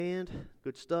And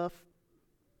good stuff.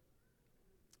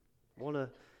 I want to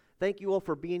thank you all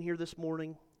for being here this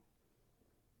morning.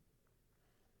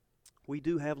 We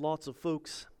do have lots of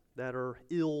folks that are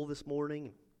ill this morning.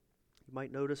 You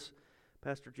might notice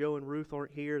Pastor Joe and Ruth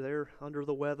aren't here. They're under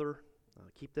the weather.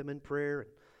 Keep them in prayer.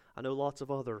 I know lots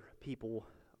of other people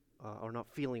are not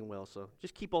feeling well, so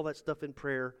just keep all that stuff in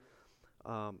prayer.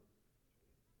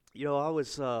 We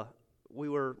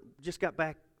just got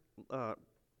back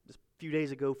just a few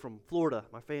days ago from Florida.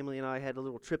 My family and I had a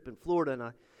little trip in Florida, and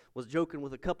I was joking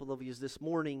with a couple of you this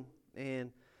morning,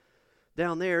 and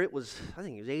down there it was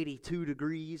 82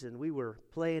 degrees, and we were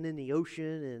playing in the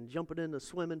ocean and jumping in the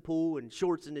swimming pool and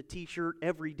shorts and a t-shirt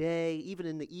every day. Even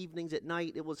in the evenings at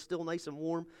night, it was still nice and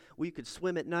warm. We could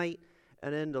swim at night.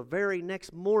 And then the very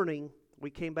next morning, we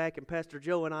came back, and Pastor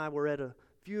Joe and I were at a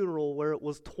funeral where it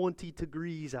was 20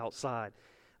 degrees outside.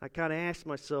 I kind of asked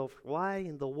myself, why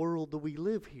in the world do we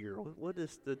live here? What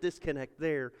is the disconnect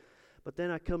there? But then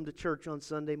I come to church on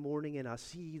Sunday morning, and I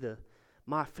see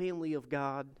my family of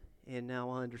God, and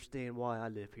now I understand why I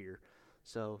live here.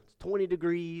 So it's 20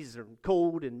 degrees and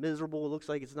cold and miserable. It looks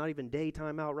like it's not even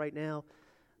daytime out right now,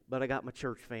 but I got my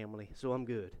church family, so I'm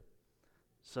good.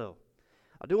 So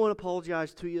I do want to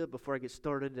apologize to you before I get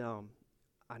started.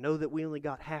 I know that we only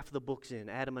got half the books in.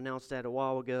 Adam announced that a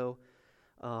while ago.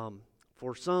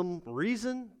 For some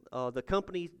reason, the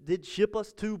company did ship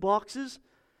us 2 boxes.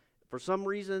 For some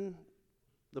reason,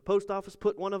 the post office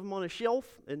put one of them on a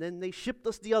shelf, and then they shipped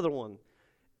us the other one.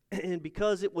 And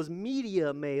because it was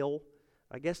media mail,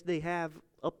 I guess they have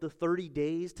up to 30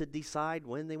 days to decide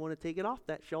when they want to take it off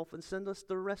that shelf and send us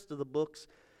the rest of the books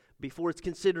before it's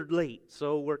considered late.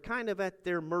 So we're kind of at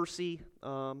their mercy.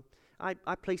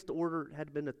 I placed the order. It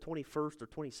had been the 21st or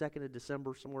 22nd of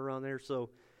December, somewhere around there. So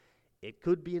it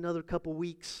could be another couple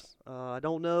weeks. I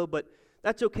don't know, but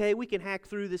that's okay. We can hack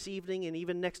through this evening, and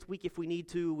even next week if we need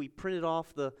to. We printed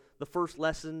off the first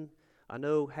lesson. I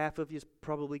know half of you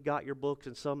probably got your books,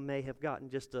 and some may have gotten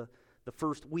just the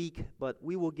first week, but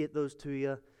we will get those to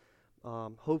you.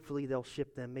 Hopefully they'll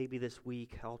ship them maybe this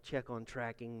week. I'll check on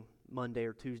tracking Monday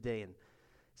or Tuesday and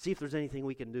see if there's anything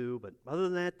we can do. But other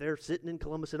than that, they're sitting in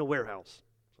Columbus in a warehouse.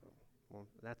 So,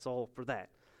 that's all for that.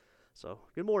 So,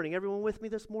 good morning. Everyone with me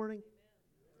this morning?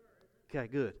 Okay,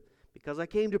 good. Because I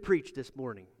came to preach this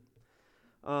morning.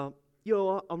 I'm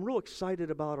real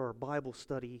excited about our Bible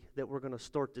study that we're going to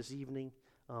start this evening.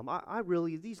 I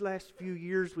really, these last few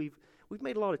years, we've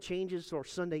made a lot of changes to our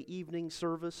Sunday evening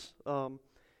service, and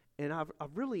I've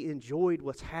really enjoyed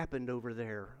what's happened over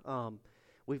there.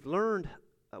 We've learned,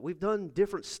 we've done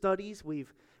different studies. We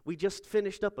just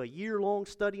finished up a year-long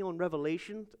study on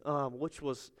Revelation, which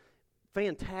was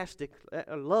fantastic.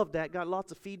 I loved that. Got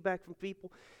lots of feedback from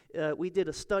people. We did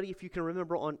a study, if you can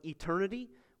remember, on eternity,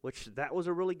 which that was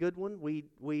a really good one. We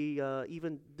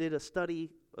even did a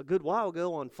study a good while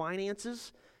ago on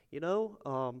finances,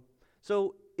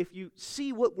 So if you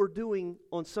see what we're doing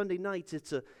on Sunday nights,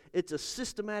 it's a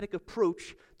systematic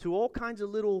approach to all kinds of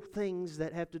little things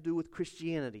that have to do with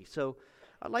Christianity. So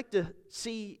I'd like to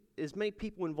see as many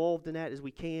people involved in that as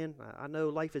we can. I know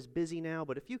life is busy now,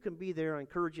 but if you can be there, I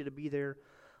encourage you to be there.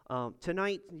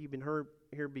 Tonight, you've been heard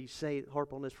me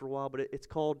harp on this for a while, but it's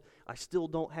called "I Still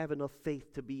Don't Have Enough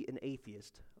Faith to Be an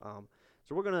Atheist." So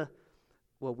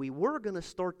we were gonna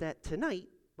start that tonight,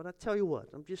 but I tell you what,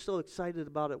 I'm just so excited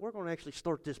about it. We're gonna actually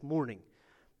start this morning.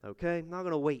 Okay, I'm not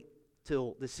gonna wait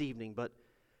till this evening, but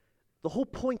the whole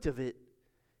point of it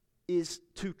is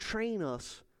to train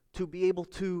us to be able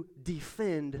to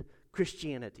defend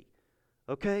Christianity.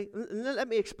 Okay, let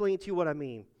me explain to you what I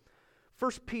mean.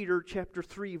 1 Peter chapter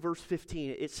 3, verse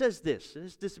 15, it says this.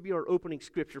 This will be our opening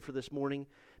scripture for this morning,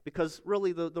 because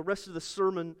really the rest of the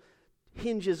sermon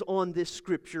hinges on this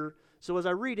scripture. So as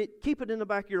I read it, keep it in the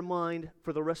back of your mind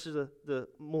for the rest of the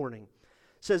morning.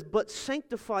 It says, "But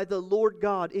sanctify the Lord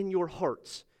God in your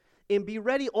hearts, and be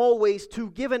ready always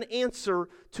to give an answer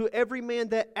to every man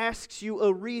that asks you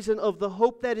a reason of the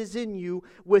hope that is in you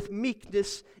with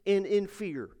meekness and in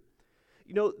fear."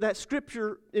 That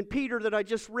scripture in Peter that I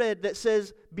just read that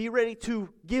says, be ready to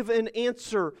give an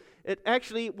answer, it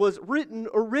actually was written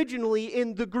originally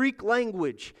in the Greek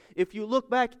language. If you look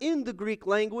back in the Greek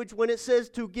language, when it says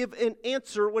to give an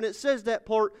answer, when it says that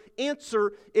part,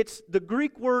 answer, it's the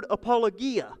Greek word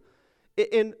apologia.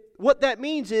 And what that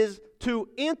means is to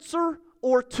answer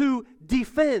or to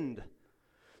defend.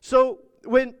 So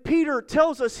when Peter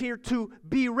tells us here to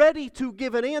be ready to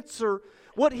give an answer,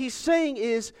 what he's saying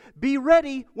is, be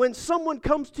ready when someone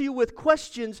comes to you with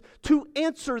questions to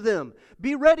answer them.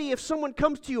 Be ready if someone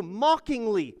comes to you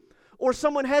mockingly, or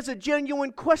someone has a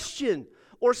genuine question,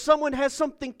 or someone has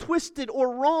something twisted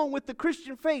or wrong with the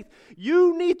Christian faith,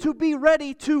 you need to be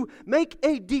ready to make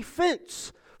a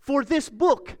defense for this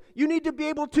book. You need to be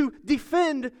able to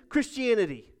defend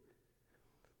Christianity.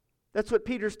 That's what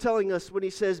Peter's telling us when he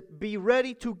says, be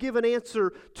ready to give an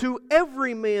answer to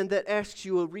every man that asks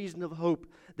you a reason of hope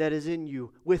that is in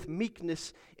you, with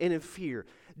meekness and in fear.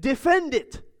 Defend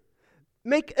it.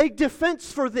 Make a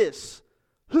defense for this.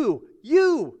 Who?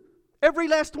 You. Every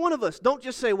last one of us. Don't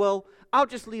just say, well, I'll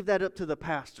just leave that up to the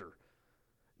pastor.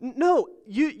 No,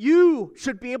 you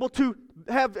should be able to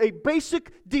have a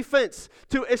basic defense,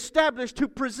 to establish, to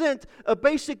present a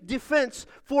basic defense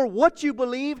for what you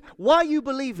believe, why you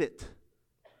believe it.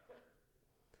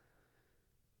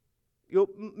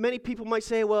 Many people might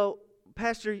say, well,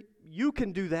 Pastor, you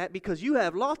can do that because you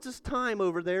have lots of time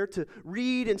over there to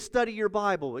read and study your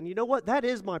Bible. And you know what? That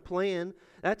is my plan.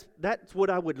 That's what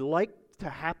I would like to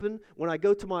happen when I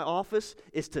go to my office,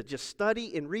 is to just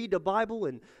study and read the Bible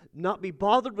and not be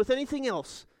bothered with anything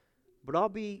else. But I'll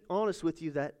be honest with you,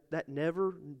 that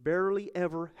never, barely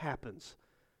ever happens.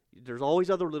 There's always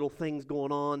other little things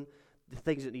going on,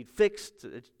 things that need fixed,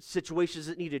 situations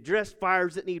that need addressed,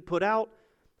 fires that need put out.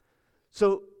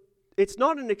 So it's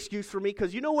not an excuse for me,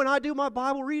 because you know when I do my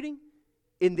Bible reading?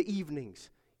 In the evenings.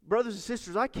 Brothers and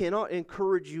sisters, I cannot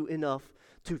encourage you enough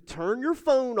to turn your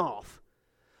phone off.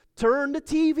 Turn the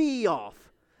TV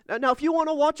off. Now, if you want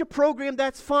to watch a program,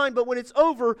 that's fine, but when it's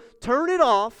over, turn it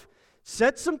off,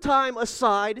 set some time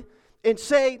aside, and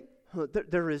say,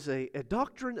 there is a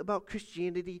doctrine about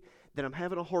Christianity that I'm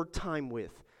having a hard time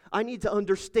with. I need to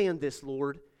understand this,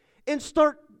 Lord. And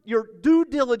start your due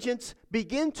diligence,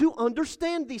 begin to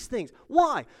understand these things.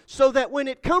 Why? So that when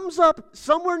it comes up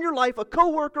somewhere in your life, a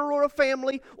coworker or a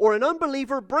family or an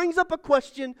unbeliever brings up a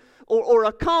question or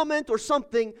a comment or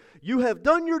something, you have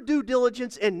done your due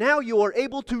diligence and now you are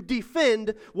able to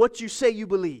defend what you say you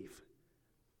believe.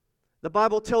 The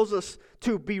Bible tells us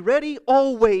to be ready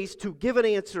always to give an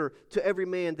answer to every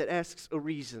man that asks a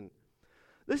reason.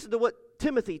 Listen to what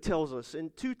Timothy tells us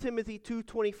in 2 Timothy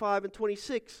 2:25 and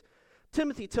 26.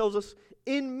 Timothy tells us,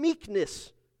 in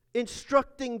meekness,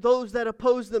 instructing those that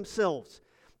oppose themselves,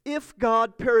 if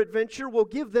God peradventure will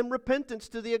give them repentance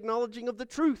to the acknowledging of the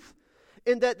truth,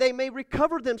 and that they may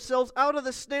recover themselves out of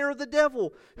the snare of the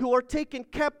devil, who are taken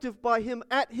captive by him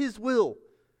at his will.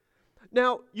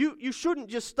 Now, you shouldn't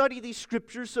just study these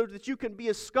scriptures so that you can be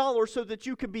a scholar, so that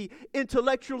you can be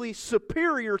intellectually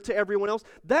superior to everyone else.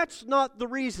 That's not the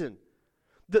reason.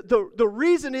 The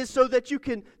reason is so that you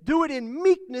can do it in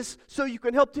meekness, so you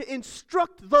can help to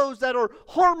instruct those that are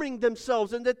harming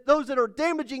themselves and that those that are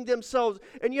damaging themselves.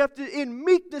 And you have to, in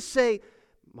meekness, say,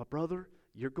 my brother,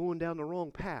 you're going down the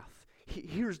wrong path.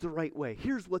 Here's the right way.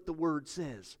 Here's what the Word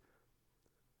says.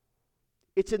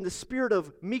 It's in the spirit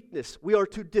of meekness. We are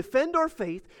to defend our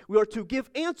faith. We are to give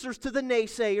answers to the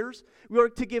naysayers. We are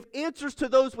to give answers to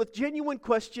those with genuine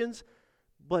questions,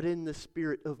 but in the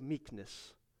spirit of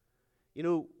meekness. You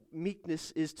know,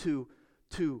 meekness is to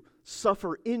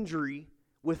suffer injury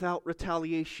without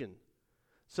retaliation.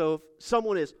 So if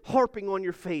someone is harping on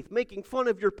your faith, making fun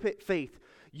of your faith,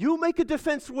 you make a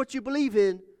defense for what you believe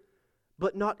in,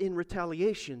 but not in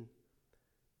retaliation,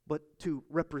 but to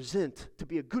represent, to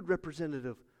be a good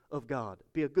representative of God,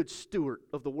 be a good steward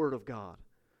of the Word of God.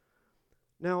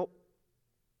 Now,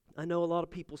 I know a lot of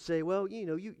people say, well,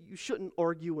 you shouldn't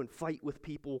argue and fight with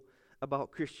people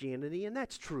about Christianity, and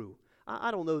that's true.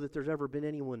 I don't know that there's ever been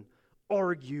anyone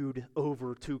argued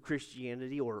over to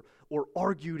Christianity or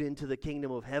argued into the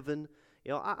kingdom of heaven.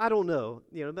 I don't know.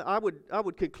 I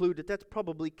would conclude that that's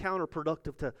probably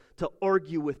counterproductive to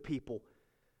argue with people.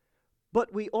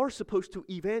 But we are supposed to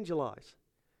evangelize.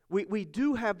 We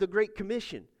do have the Great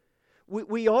Commission.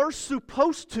 We are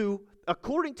supposed to,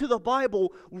 according to the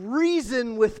Bible,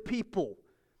 reason with people.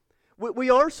 We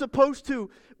are supposed to,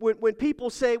 when people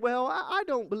say, well, I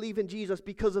don't believe in Jesus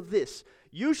because of this,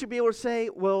 you should be able to say,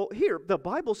 well, here, the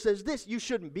Bible says this. You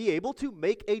shouldn't be able to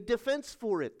make a defense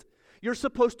for it. You're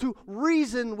supposed to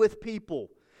reason with people.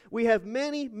 We have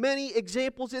many, many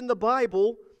examples in the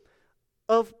Bible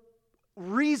of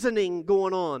reasoning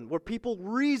going on, where people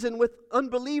reason with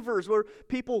unbelievers, where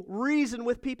people reason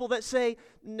with people that say,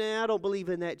 nah, I don't believe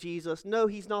in that Jesus. No,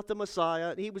 he's not the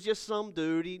Messiah. He was just some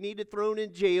dude. He needed thrown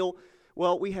in jail.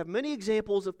 Well, we have many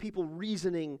examples of people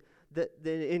reasoning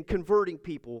and converting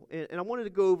people, and I wanted to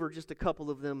go over just a couple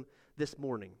of them this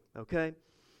morning, okay?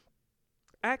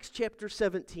 Acts chapter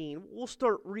 17, we'll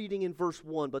start reading in verse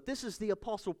 1, but this is the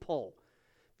Apostle Paul.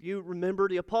 If you remember,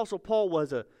 the Apostle Paul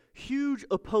was a huge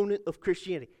opponent of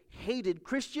Christianity. Hated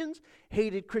Christians,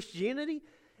 hated Christianity,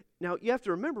 Now, you have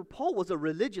to remember, Paul was a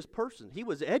religious person. He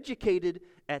was educated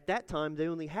at that time. They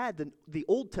only had the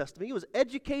Old Testament. He was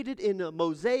educated in the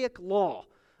Mosaic law,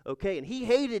 okay? And he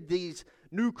hated these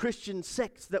new Christian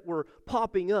sects that were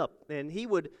popping up. And he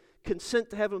would consent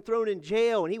to have them thrown in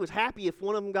jail, and he was happy if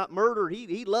one of them got murdered.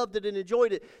 He loved it and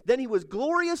enjoyed it. Then he was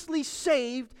gloriously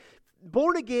saved,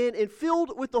 born again, and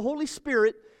filled with the Holy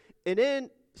Spirit. And then,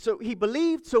 so he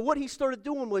believed. So what he started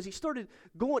doing was he started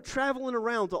traveling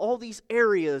around to all these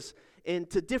areas and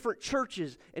to different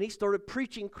churches, and he started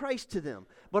preaching Christ to them.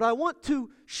 But I want to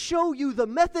show you the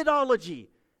methodology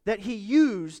that he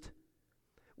used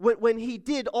when he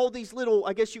did all these little,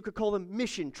 I guess you could call them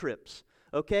mission trips.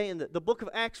 Okay, and the book of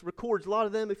Acts records a lot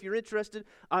of them. If you're interested,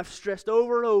 I've stressed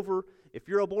over and over, if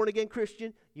you're a born-again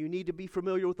Christian, you need to be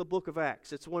familiar with the book of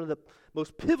Acts. It's one of the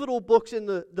most pivotal books in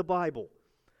the Bible.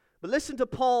 But listen to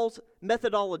Paul's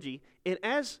methodology, and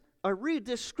as I read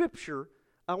this scripture,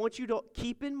 I want you to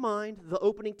keep in mind the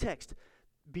opening text.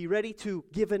 Be ready to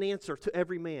give an answer to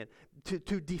every man, to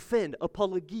defend,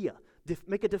 apologia,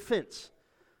 make a defense.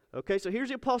 Okay, so here's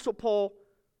the Apostle Paul,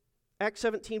 Acts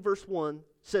 17, verse 1,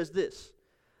 says this.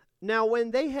 Now when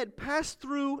they had passed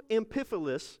through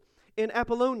Amphipolis in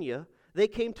Apollonia, they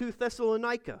came to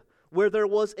Thessalonica, where there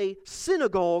was a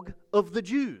synagogue of the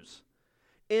Jews.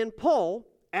 And Paul,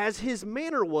 as his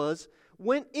manner was,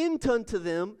 went in unto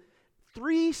them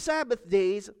 3 Sabbath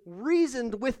days,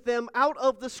 reasoned with them out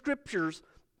of the Scriptures,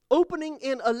 opening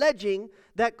and alleging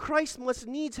that Christ must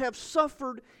needs have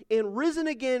suffered and risen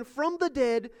again from the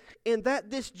dead, and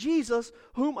that this Jesus,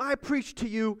 whom I preach to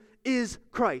you, is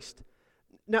Christ.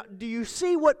 Now, do you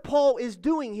see what Paul is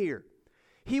doing here?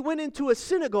 He went into a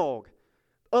synagogue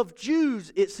of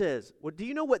Jews, it says. Well, do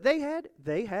you know what they had?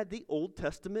 They had the Old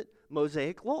Testament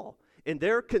Mosaic law, and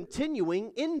they're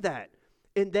continuing in that.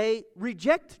 And they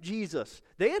reject Jesus.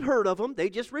 They had heard of him. They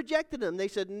just rejected him. They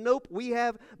said, nope, we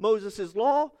have Moses'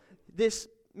 law. This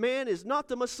man is not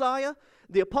the Messiah.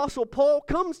 The Apostle Paul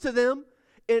comes to them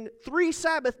in 3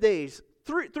 Sabbath days,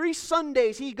 three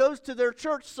Sundays. He goes to their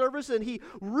church service and he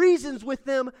reasons with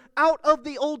them out of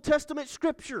the Old Testament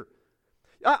Scripture.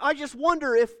 I just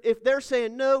wonder if they're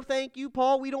saying, no, thank you,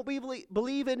 Paul, we don't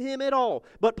believe in him at all.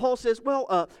 But Paul says,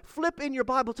 well, flip in your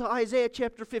Bible to Isaiah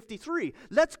chapter 53.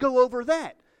 Let's go over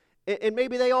that. And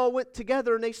maybe they all went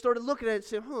together and they started looking at it and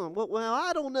said, well,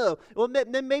 I don't know. Well,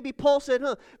 then maybe Paul said,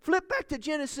 flip back to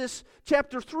Genesis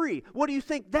chapter 3. What do you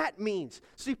think that means?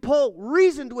 See, Paul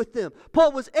reasoned with them.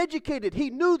 Paul was educated. He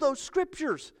knew those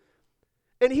scriptures.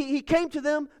 And he came to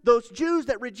them, those Jews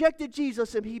that rejected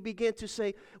Jesus, and he began to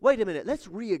say, wait a minute, let's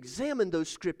re-examine those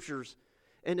scriptures.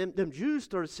 And them Jews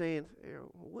started saying,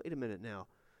 wait a minute now.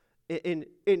 And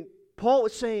Paul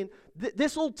was saying,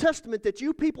 this Old Testament that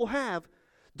you people have,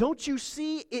 don't you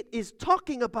see it is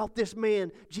talking about this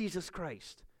man, Jesus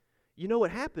Christ? You know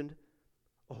what happened?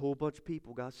 A whole bunch of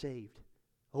people got saved.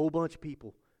 A whole bunch of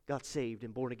people got saved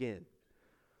and born again.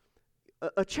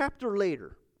 A chapter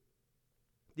later,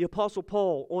 the Apostle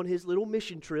Paul, on his little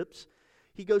mission trips,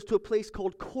 he goes to a place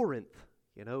called Corinth.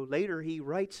 Later he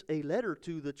writes a letter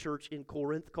to the church in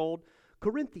Corinth called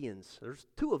Corinthians. There's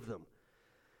 2 of them.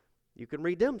 You can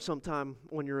read them sometime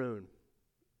on your own.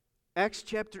 Acts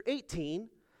chapter 18,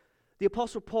 the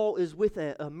Apostle Paul is with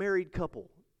a married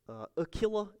couple,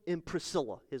 Aquila and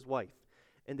Priscilla, his wife.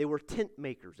 And they were tent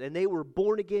makers, and they were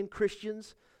born-again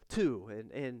Christians too,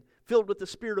 and filled with the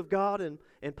Spirit of God,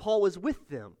 and Paul was with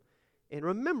them. And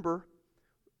remember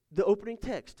the opening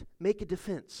text, make a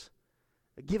defense,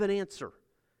 give an answer.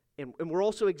 And we're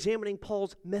also examining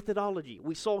Paul's methodology.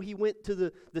 We saw he went to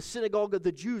the synagogue of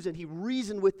the Jews and he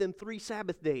reasoned with them 3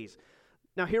 Sabbath days.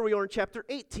 Now here we are in chapter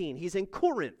 18. He's in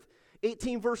Corinth.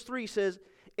 18 verse 3 says,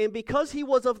 and because he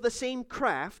was of the same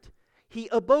craft, he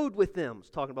abode with them. It's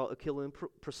talking about Aquila and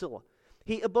Priscilla.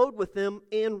 He abode with them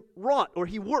and wrought, or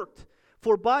he worked.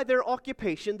 For by their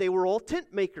occupation they were all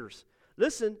tent makers.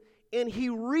 Listen, and he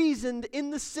reasoned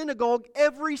in the synagogue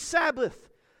every Sabbath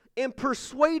and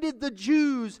persuaded the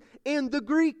Jews and the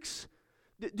Greeks.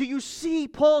 Do you see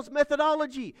Paul's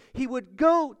methodology? He would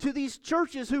go to these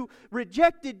churches who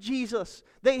rejected Jesus.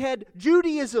 They had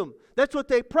Judaism. That's what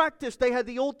they practiced. They had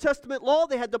the Old Testament law.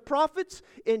 They had the prophets.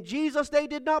 And Jesus, they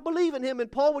did not believe in him.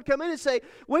 And Paul would come in and say,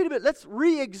 wait a minute, let's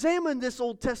re-examine this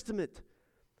Old Testament.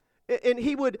 And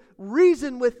he would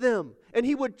reason with them. And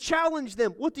he would challenge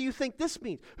them. What do you think this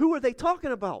means? Who are they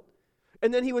talking about?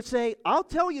 And then he would say, I'll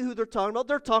tell you who they're talking about.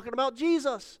 They're talking about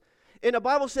Jesus. And the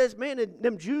Bible says, man, and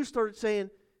them Jews started saying,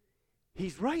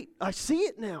 he's right. I see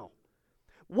it now.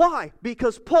 Why?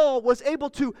 Because Paul was able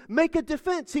to make a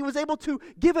defense. He was able to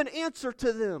give an answer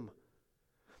to them.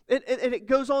 And it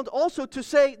goes on also to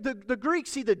say the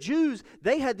Greeks, see, the Jews,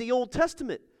 they had the Old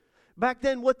Testament. Back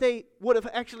then, what they would have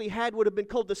actually had would have been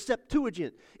called the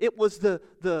Septuagint. It was the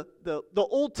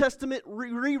Old Testament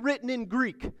rewritten in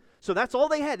Greek. So that's all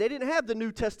they had. They didn't have the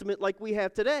New Testament like we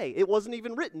have today. It wasn't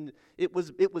even written. It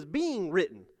was being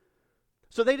written.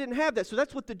 So they didn't have that. So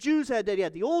that's what the Jews had. They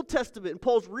had the Old Testament, and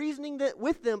Paul's reasoning that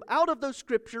with them out of those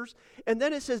scriptures. And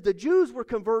then it says the Jews were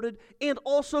converted, and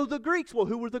also the Greeks. Well,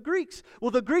 who were the Greeks?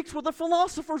 Well, the Greeks were the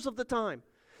philosophers of the time.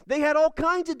 They had all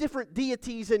kinds of different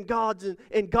deities and gods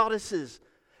and goddesses.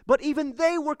 But even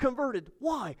they were converted.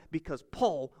 Why? Because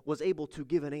Paul was able to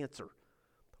give an answer.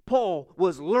 Paul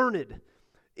was learned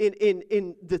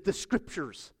in the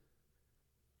scriptures.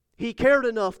 He cared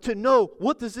enough to know,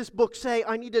 what does this book say?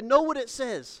 I need to know what it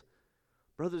says.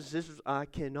 Brothers and sisters, I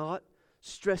cannot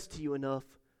stress to you enough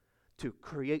to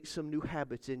create some new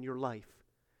habits in your life.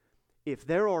 If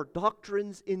there are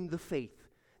doctrines in the faith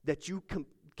that you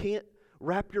can't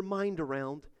wrap your mind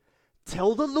around,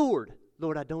 tell the Lord,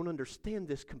 Lord, I don't understand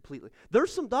this completely.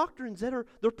 There's some doctrines that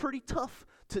they're pretty tough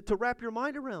to wrap your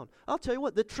mind around. I'll tell you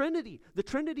what, the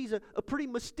Trinity's a pretty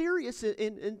mysterious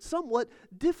and somewhat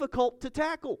difficult to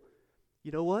tackle.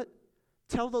 You know what?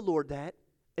 Tell the Lord that,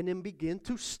 and then begin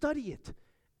to study it.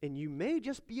 And you may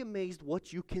just be amazed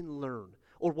what you can learn,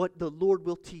 or what the Lord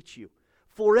will teach you.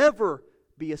 Forever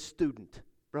be a student,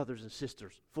 brothers and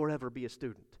sisters. Forever be a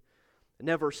student.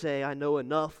 Never say, I know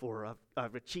enough, or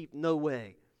I've achieved no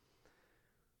way.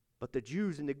 But the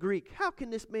Jews and the Greek, how can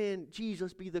this man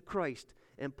Jesus be the Christ?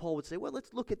 And Paul would say, well,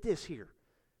 let's look at this here.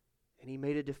 And he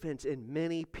made a defense, and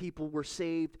many people were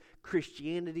saved.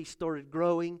 Christianity started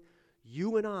growing.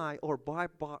 You and I are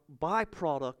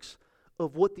byproducts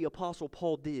of what the Apostle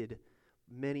Paul did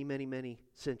many, many, many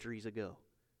centuries ago.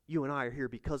 You and I are here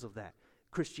because of that.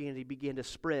 Christianity began to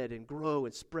spread and grow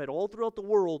and spread all throughout the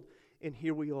world, and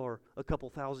here we are a couple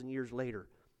thousand years later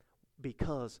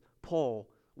because Paul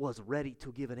was ready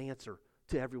to give an answer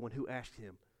to everyone who asked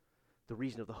him the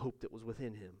reason of the hope that was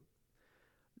within him.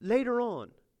 Later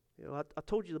on, I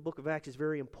told you the book of Acts is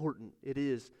very important. It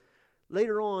is.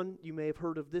 Later on, you may have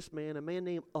heard of this man, a man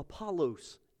named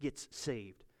Apollos gets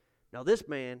saved. Now this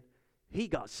man, he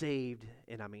got saved,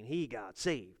 and he got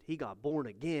saved. He got born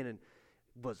again and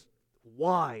was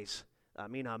wise. A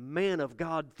man of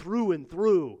God through and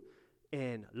through,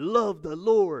 and loved the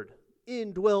Lord,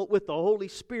 indwelt with the Holy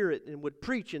Spirit, and would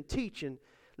preach and teach. And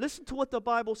listen to what the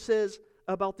Bible says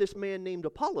about this man named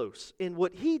Apollos and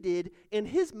what he did in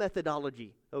his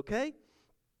methodology, okay?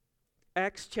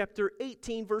 Acts chapter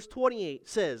 18, verse 28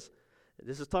 says,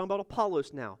 this is talking about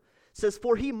Apollos now, says,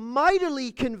 for he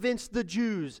mightily convinced the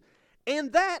Jews,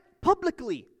 and that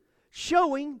publicly,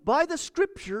 showing by the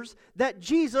scriptures that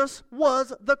Jesus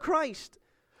was the Christ.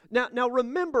 Now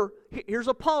remember, here's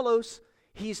Apollos.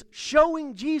 He's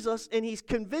showing Jesus, and he's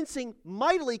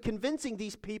mightily convincing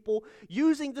these people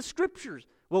using the scriptures.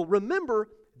 Well, remember,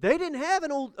 they didn't have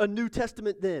a New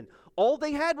Testament then. All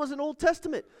they had was an Old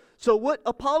Testament. So what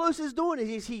Apollos is doing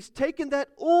is he's taking that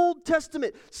Old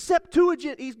Testament,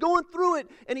 Septuagint, he's going through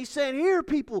it, and he's saying, here,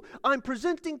 people, I'm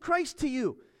presenting Christ to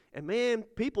you. And man,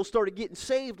 people started getting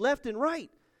saved left and right.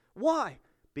 Why?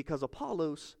 Because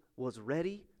Apollos was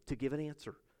ready to give an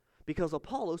answer. Because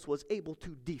Apollos was able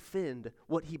to defend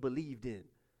what he believed in.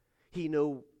 He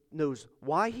knows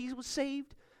why he was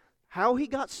saved, how he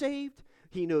got saved.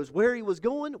 He knows where he was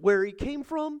going, where he came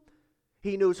from.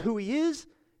 He knows who he is.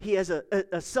 He has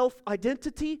a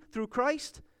self-identity through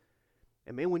Christ.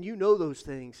 And man, when you know those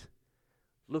things,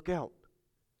 look out,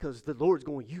 because the Lord's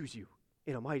going to use you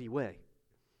in a mighty way.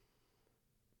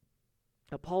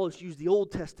 Apollos used the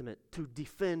Old Testament to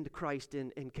defend Christ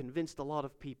and convinced a lot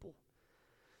of people.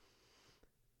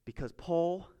 Because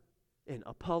Paul and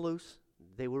Apollos,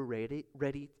 they were ready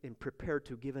and prepared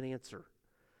to give an answer.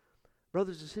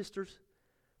 Brothers and sisters,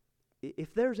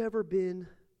 if there's ever been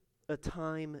a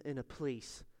time and a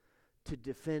place to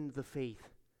defend the faith,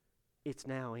 it's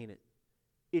now, ain't it?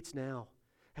 It's now.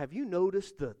 Have you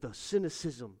noticed the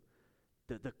cynicism,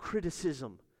 the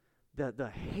criticism, the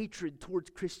hatred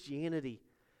towards Christianity?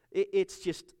 It's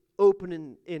just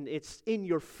open and it's in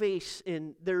your face,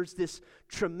 and there's this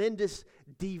tremendous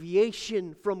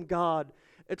deviation from God.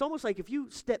 It's almost like if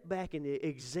you step back and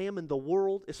examine the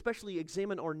world, especially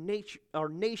examine our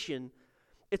nation,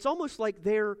 it's almost like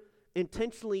they're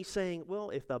intentionally saying, well,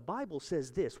 if the Bible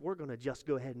says this, we're going to just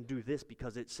go ahead and do this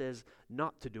because it says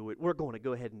not to do it. We're going to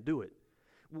go ahead and do it.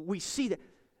 We see that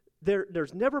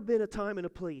there's never been a time and a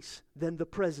place than the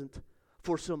present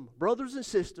for some brothers and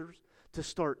sisters to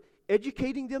start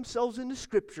educating themselves in the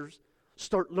Scriptures,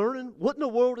 Start learning, what in the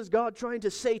world is God trying to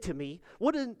say to me?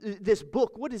 What in this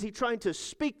book, what is He trying to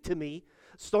speak to me?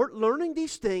 Start learning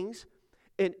these things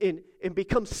and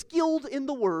become skilled in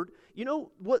the Word. You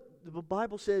know what the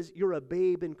Bible says? You're a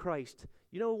babe in Christ.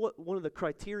 You know what one of the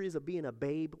criteria of being a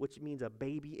babe, which means a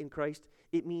baby in Christ?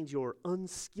 It means you're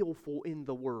unskillful in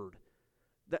the Word.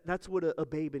 That's what a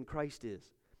babe in Christ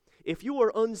is. If you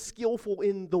are unskillful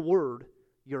in the Word,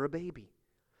 you're a baby.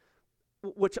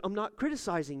 Which I'm not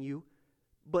criticizing you,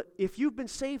 but if you've been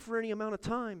saved for any amount of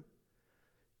time,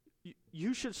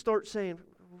 you should start saying,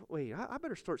 wait, I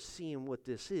better start seeing what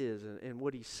this is and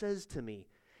what He says to me.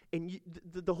 And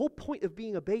the whole point of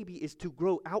being a baby is to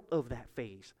grow out of that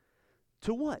phase.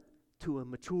 To what? To a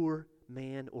mature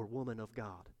man or woman of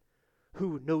God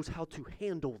who knows how to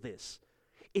handle this.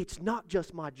 It's not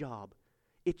just my job.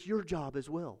 It's your job as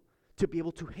well to be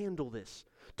able to handle this,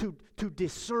 to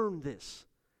discern this,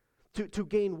 to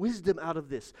gain wisdom out of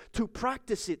this, to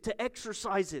practice it, to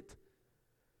exercise it.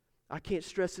 I can't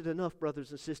stress it enough,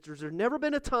 brothers and sisters. There's never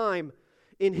been a time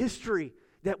in history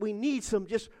that we need some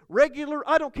just regular,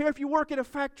 I don't care if you work in a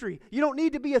factory. You don't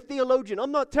need to be a theologian.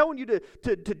 I'm not telling you to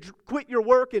quit your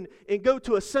work and go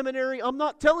to a seminary. I'm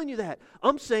not telling you that.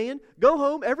 I'm saying go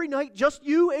home every night, just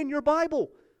you and your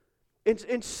Bible,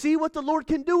 and see what the Lord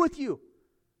can do with you.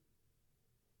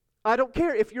 I don't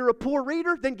care. If you're a poor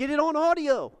reader, then get it on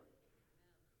audio.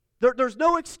 There's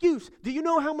no excuse. Do you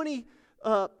know how many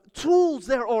tools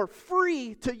there are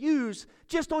free to use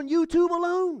just on YouTube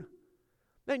alone?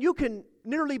 And you can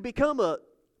nearly become a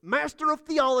master of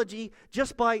theology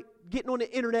just by getting on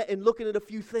the internet and looking at a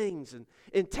few things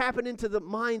and tapping into the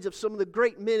minds of some of the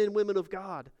great men and women of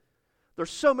God. There's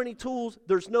so many tools,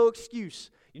 there's no excuse.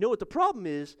 You know what the problem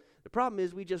is? The problem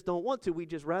is we just don't want to. We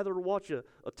just rather watch a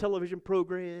television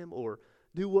program or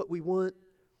do what we want.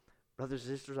 Brothers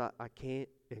and sisters, I can't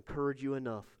encourage you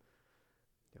enough.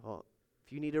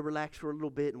 If you need to relax for a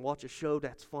little bit and watch a show,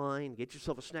 that's fine. Get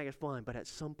yourself a snack, that's fine. But at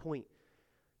some point,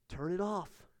 turn it off.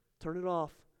 Turn it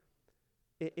off.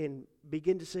 And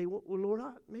begin to say, well Lord,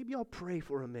 maybe I'll pray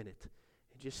for a minute.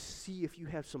 And just see if you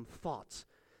have some thoughts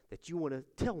that you want to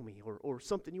tell me or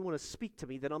something you want to speak to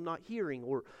me that I'm not hearing.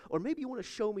 Or maybe you want to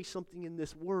show me something in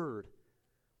this word.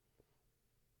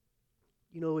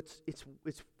 You know, it's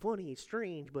funny, it's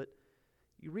strange, but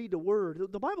you read the word.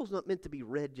 The Bible's not meant to be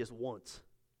read just once.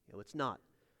 You know, it's not.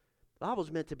 The Bible's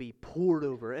meant to be poured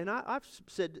over. And I've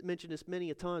mentioned this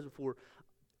many a times before.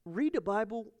 Read the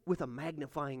Bible with a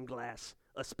magnifying glass,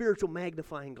 a spiritual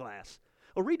magnifying glass.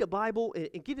 Or read the Bible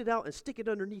and get it out and stick it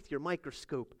underneath your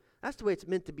microscope. That's the way it's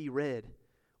meant to be read.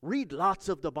 Read lots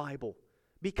of the Bible.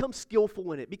 Become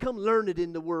skillful in it. Become learned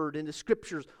in the Word, in the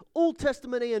Scriptures, Old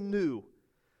Testament and New.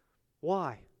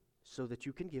 Why? So that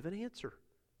you can give an answer.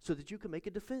 So that you can make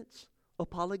a defense.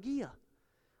 Apologia.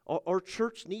 Our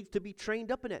church needs to be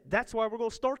trained up in it. That's why we're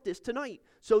going to start this tonight.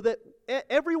 So that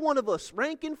every one of us,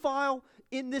 rank and file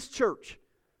in this church,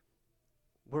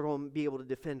 we're going to be able to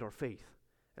defend our faith.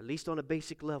 At least on a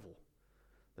basic level.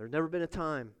 There's never been a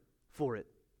time for it.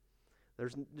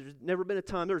 There's never been a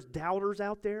time. There's doubters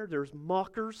out there. There's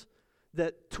mockers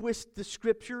that twist the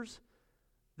Scriptures,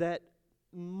 that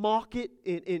mock it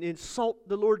and insult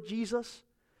the Lord Jesus.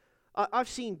 I've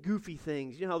seen goofy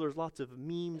things. You know how there's lots of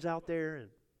memes out there, and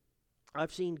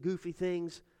I've seen goofy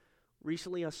things.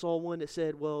 Recently I saw one that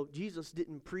said, well, Jesus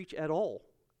didn't preach at all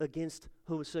against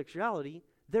homosexuality,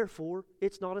 therefore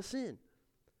it's not a sin.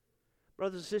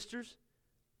 Brothers and sisters,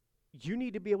 you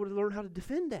need to be able to learn how to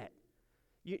defend that.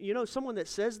 You know, someone that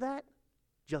says that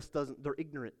just doesn't, they're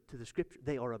ignorant to the Scripture.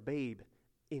 They are a babe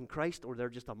in Christ, or they're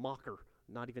just a mocker,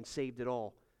 not even saved at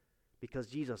all. Because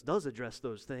Jesus does address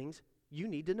those things. You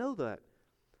need to know that.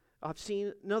 I've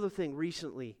seen another thing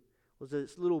recently, was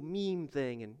this little meme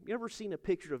thing. And you ever seen a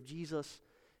picture of Jesus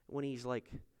when he's like,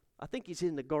 I think he's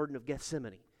in the Garden of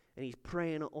Gethsemane, and he's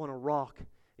praying on a rock, and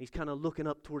he's kind of looking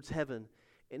up towards heaven.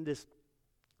 And this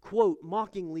quote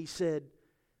mockingly said,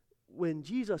 when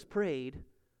Jesus prayed,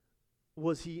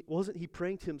 wasn't he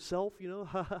praying to himself, you know,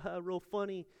 ha ha ha, real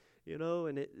funny, you know,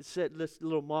 and it said this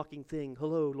little mocking thing,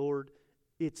 hello, Lord,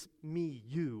 it's me,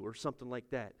 you, or something like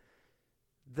that.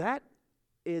 That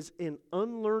is an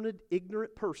unlearned,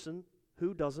 ignorant person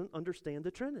who doesn't understand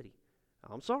the Trinity.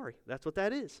 I'm sorry, that's what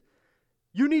that is.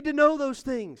 You need to know those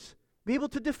things, be able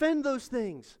to defend those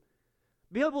things,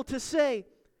 be able to say,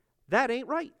 that ain't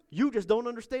right. You just don't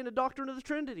understand the doctrine of the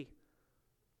Trinity.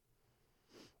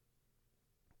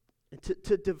 And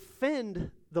to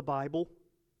defend the Bible,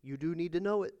 you do need to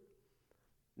know it.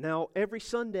 Now, every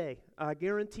Sunday, I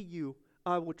guarantee you,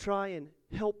 I will try and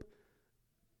help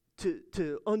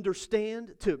to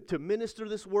understand, to minister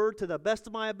this word to the best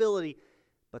of my ability.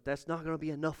 But that's not going to be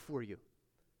enough for you.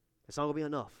 It's not going to be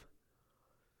enough.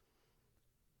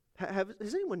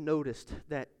 Has anyone noticed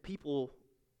that people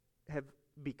have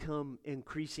become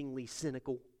increasingly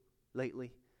cynical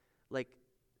lately? Like,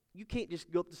 you can't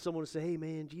just go up to someone and say, hey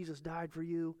man, Jesus died for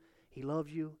you. He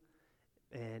loves you.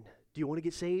 And do you want to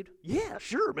get saved? Yeah,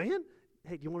 sure, man.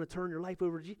 Hey, do you want to turn your life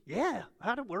over to Jesus? Yeah.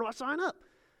 Where do I sign up?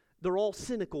 They're all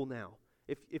cynical now.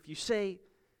 If you say,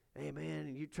 hey man,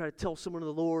 and you try to tell someone of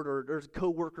the Lord, or there's a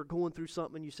coworker going through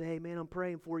something, and you say, hey man, I'm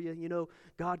praying for you. You know,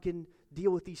 God can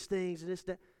deal with these things and this,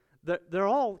 that. They're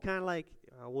all kind of like,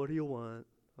 what do you want?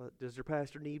 Does your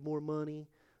pastor need more money?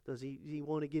 Does he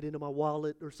want to get into my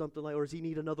wallet or something like, or does he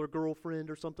need another girlfriend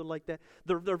or something like that?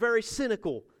 They're very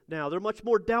cynical now. They're much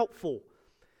more doubtful.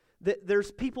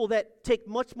 There's people that take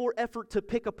much more effort to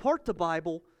pick apart the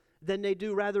Bible than they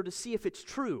do rather to see if it's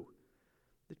true.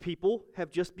 The people have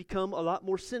just become a lot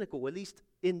more cynical, at least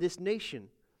in this nation.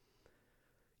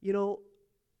 You know,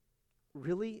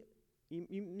 really,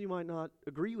 you might not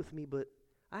agree with me, but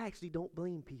I actually don't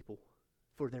blame people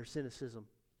for their cynicism.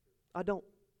 I don't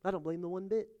blame them one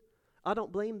bit. I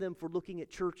don't blame them for looking at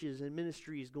churches and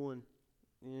ministries going,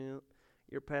 yeah,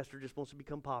 your pastor just wants to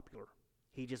become popular.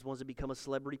 He just wants to become a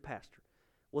celebrity pastor.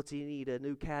 What's he need, a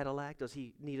new Cadillac? Does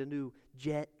he need a new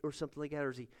jet or something like that?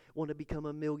 Or does he want to become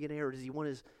a millionaire? Or does he want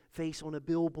his face on a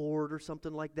billboard or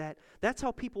something like that? That's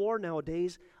how people are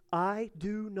nowadays. I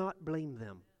do not blame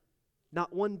them.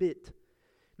 Not one bit.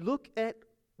 Look at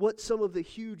what some of the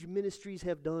huge ministries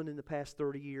have done in the past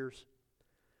 30 years.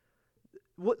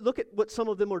 Look at what some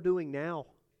of them are doing now,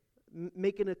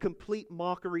 making a complete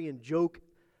mockery and joke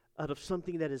out of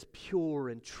something that is pure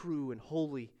and true and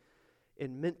holy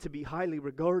and meant to be highly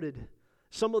regarded.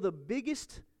 Some of the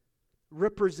biggest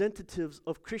representatives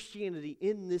of Christianity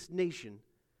in this nation,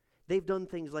 they've done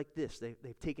things like this.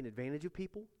 They've taken advantage of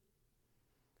people.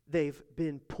 They've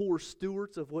been poor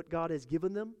stewards of what God has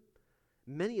given them.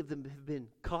 Many of them have been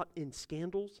caught in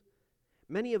scandals.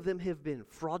 Many of them have been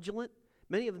fraudulent.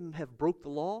 Many of them have broke the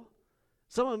law.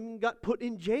 Some of them got put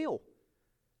in jail.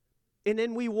 And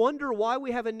then we wonder why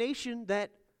we have a nation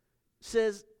that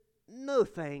says no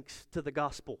thanks to the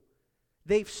gospel.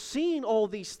 They've seen all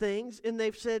these things and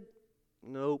they've said,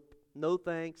 nope, no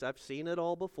thanks. I've seen it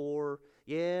all before.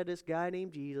 Yeah, this guy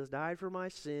named Jesus died for my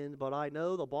sins, but I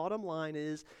know the bottom line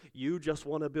is you just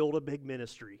want to build a big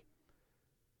ministry.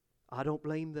 I don't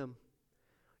blame them.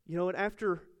 You know, and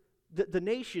after the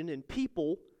nation and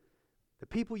people, the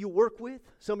people you work with,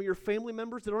 some of your family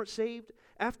members that aren't saved,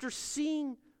 after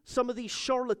seeing some of these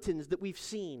charlatans that we've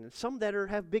seen, some that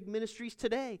have big ministries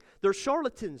today, they're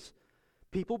charlatans.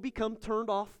 People become turned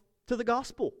off to the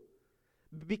gospel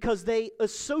because they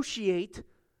associate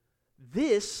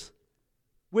this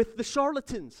with the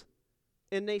charlatans.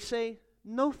 And they say,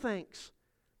 no thanks.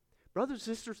 Brothers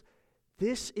and sisters,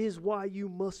 this is why you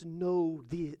must know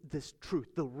this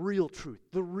truth, the real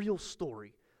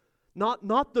story.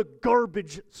 Not the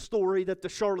garbage story that the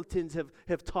charlatans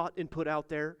have taught and put out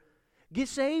there. Get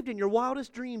saved and your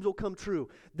wildest dreams will come true.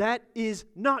 That is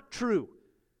not true.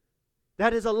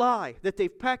 That is a lie that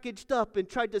they've packaged up and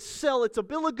tried to sell. It's a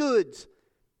bill of goods.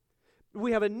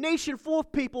 We have a nation full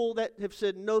of people that have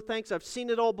said, no thanks, I've seen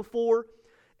it all before.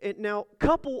 And now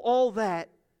couple all that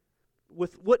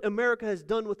with what America has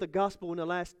done with the gospel in the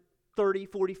last 30,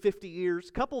 40, 50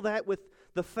 years. Couple that with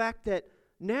the fact that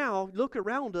now, look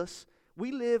around us,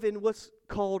 we live in what's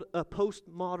called a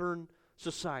postmodern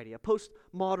society, a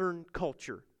postmodern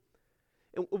culture.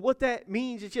 And what that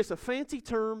means is just a fancy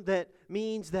term that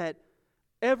means that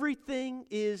everything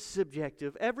is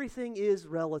subjective, everything is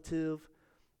relative.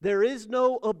 There is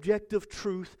no objective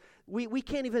truth. We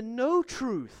can't even know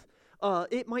truth.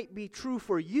 It might be true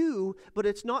for you, but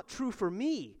it's not true for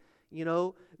me. You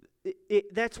know,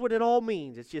 that's what it all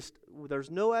means. It's just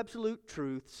there's no absolute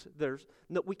truths.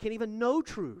 We can't even know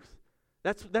truth.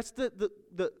 That's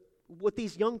the what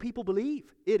these young people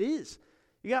believe. It is.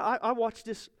 Yeah, I watched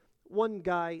this one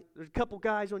guy. There's a couple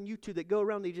guys on YouTube that go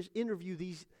around. They just interview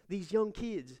these young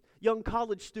kids, young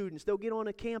college students. They'll get on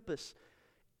a campus,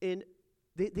 and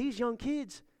these young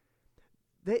kids,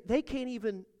 they can't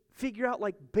even figure out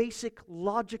like basic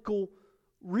logical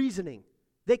reasoning.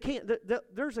 They can't.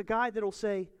 There's a guy that'll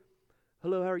say,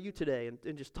 hello, how are you today?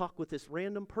 And just talk with this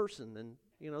random person. And,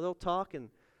 you know, they'll talk and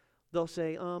they'll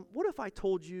say, what if I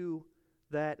told you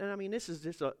that, and I mean, this is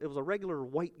just it was a regular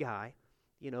white guy,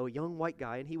 you know, a young white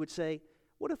guy, and he would say,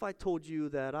 what if I told you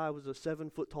that I was a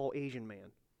 7-foot-tall Asian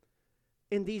man?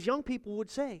 And these young people would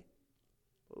say,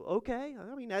 okay,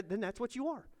 I mean, then that's what you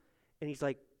are. And he's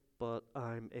like, but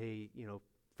I'm a,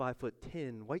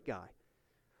 5'10" white guy.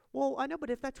 Well, I know, but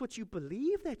if that's what you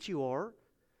believe that you are,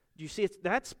 you see,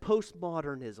 that's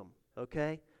postmodernism,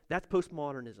 okay? That's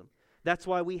postmodernism. That's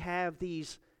why we have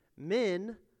these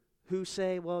men who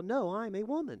say, well, no, I'm a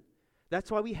woman.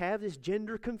 That's why we have this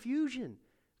gender confusion,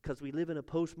 because we live in a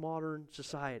postmodern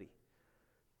society.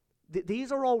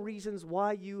 These are all reasons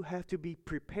why you have to be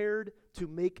prepared to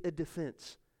make a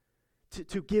defense,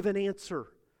 to give an answer,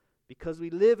 because we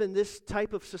live in this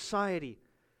type of society.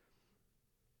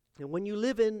 And when you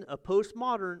live in a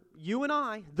postmodern, you and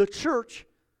I, the church,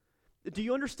 do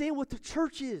you understand what the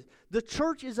church is? The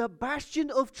church is a bastion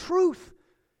of truth.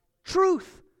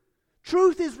 Truth.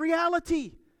 Truth is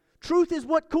reality. Truth is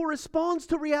what corresponds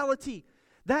to reality.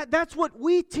 That's what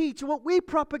we teach, what we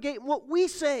propagate, and what we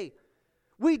say.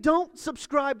 We don't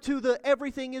subscribe to the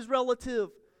everything is relative.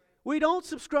 We don't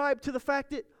subscribe to the fact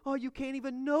that, oh, you can't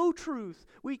even know truth.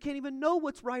 We can't even know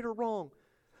what's right or wrong.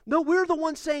 No, we're the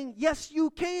ones saying, yes, you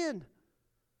can.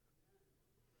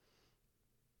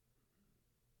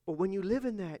 But when you live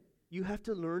in that, you have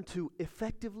to learn to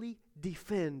effectively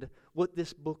defend what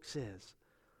this book says.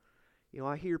 You know,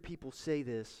 I hear people say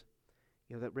this,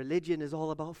 you know, that religion is all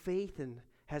about faith and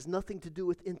has nothing to do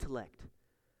with intellect.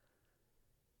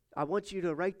 I want you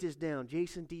to write this down.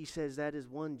 Jason D. says that is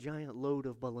one giant load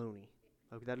of baloney.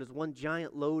 Okay, that is one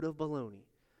giant load of baloney.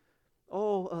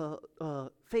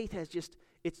 Faith has just,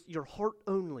 it's your heart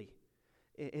only.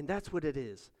 And that's what it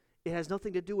is. It has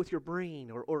nothing to do with your brain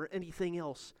or anything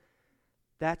else.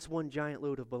 That's one giant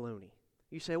load of baloney.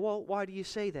 You say, well, why do you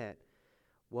say that?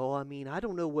 Well, I mean, I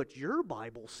don't know what your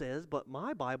Bible says, but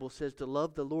my Bible says to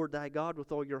love the Lord thy God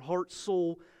with all your heart,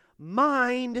 soul,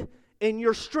 mind, and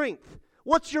your strength.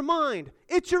 What's your mind?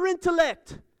 It's your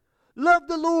intellect. Love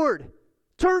the Lord.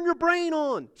 Turn your brain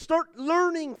on. Start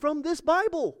learning from this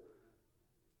Bible.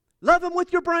 Love Him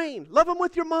with your brain. Love Him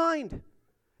with your mind.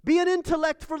 Be an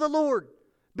intellect for the Lord.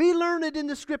 Be learned in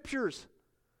the Scriptures.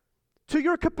 To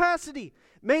your capacity.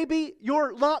 Maybe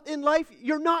your lot in life,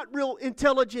 you're not real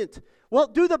intelligent. Well,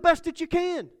 do the best that you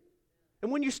can.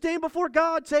 And when you stand before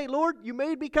God, say, Lord, you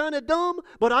made me kind of dumb,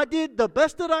 but I did the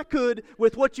best that I could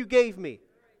with what you gave me.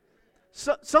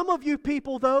 So, some of you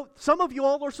people, though, some of you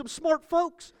all are some smart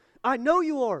folks. I know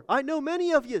you are. I know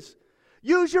many of you.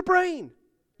 Use your brain.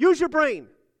 Use your brain.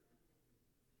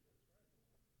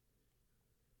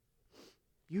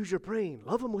 Use your brain.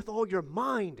 Love Him with all your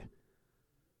mind.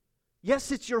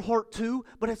 Yes, it's your heart too,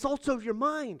 but it's also your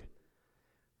mind.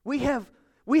 We have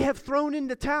thrown in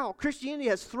the towel. Christianity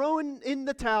has thrown in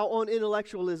the towel on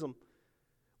intellectualism.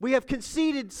 We have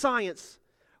conceded science.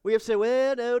 We have said,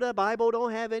 well, no, the Bible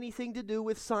don't have anything to do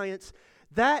with science.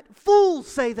 Fools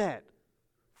say that.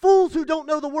 Fools who don't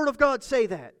know the Word of God say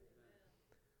that.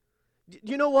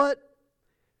 You know what?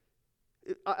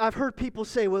 I've heard people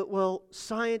say, well,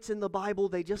 science and the Bible,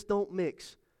 they just don't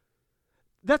mix.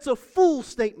 That's a fool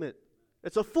statement.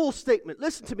 It's a fool statement.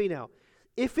 Listen to me now.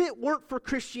 If it weren't for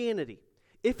Christianity,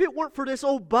 if it weren't for this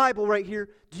old Bible right here,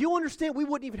 do you understand we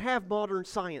wouldn't even have modern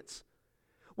science?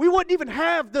 We wouldn't even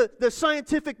have the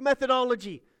scientific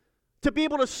methodology to be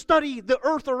able to study the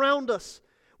earth around us.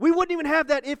 We wouldn't even have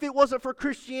that if it wasn't for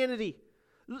Christianity.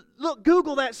 Look,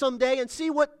 Google that someday and see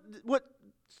what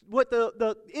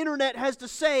the internet has to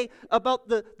say about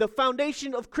the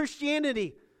foundation of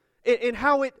Christianity and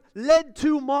how it led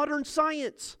to modern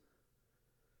science.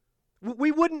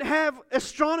 We wouldn't have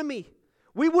astronomy.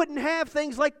 We wouldn't have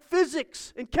things like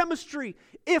physics and chemistry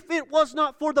if it was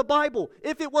not for the Bible,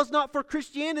 if it was not for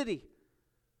Christianity.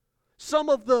 Some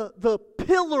of the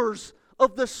pillars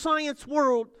of the science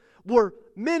world were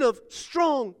men of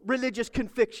strong religious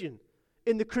conviction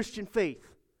in the Christian faith.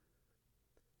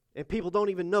 And people don't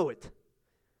even know it.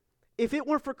 If it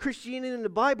weren't for Christianity and the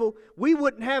Bible, we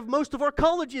wouldn't have most of our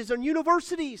colleges and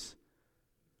universities.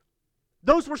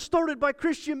 Those were started by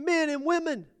Christian men and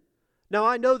women. Now,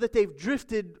 I know that they've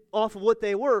drifted off of what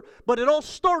they were, but it all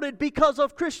started because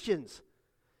of Christians.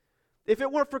 If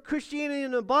it weren't for Christianity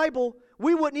and the Bible,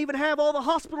 we wouldn't even have all the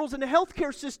hospitals and the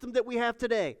healthcare system that we have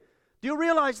today. Do you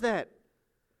realize that?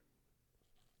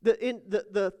 In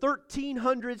the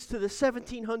 1300s to the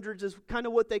 1700s is kind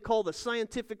of what they call the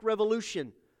scientific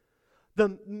revolution.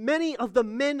 Many of the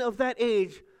men of that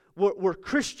age were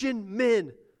Christian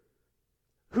men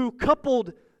who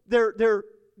coupled their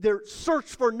search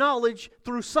for knowledge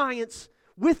through science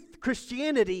with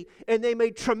Christianity, and they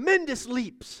made tremendous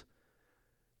leaps.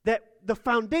 That the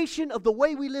foundation of the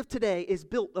way we live today is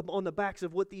built on the backs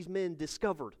of what these men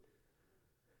discovered.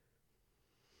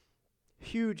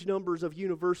 Huge numbers of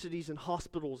universities and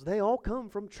hospitals, they all come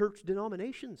from church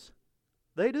denominations.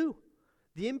 They do.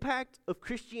 The impact of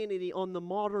Christianity on the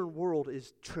modern world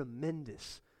is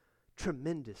tremendous.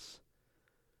 Tremendous.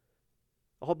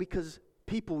 All because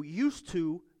people used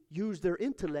to use their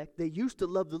intellect. They used to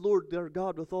love the Lord their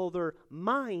God with all their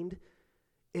mind,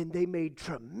 and they made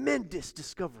tremendous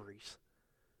discoveries.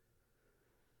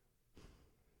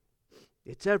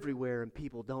 It's everywhere, and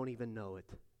people don't even know it.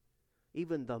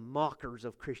 Even the mockers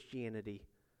of Christianity,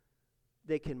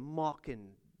 they can mock and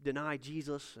deny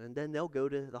Jesus, and then they'll go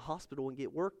to the hospital and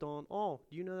get worked on. Oh,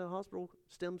 do you know that hospital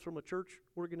stems from a church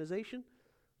organization?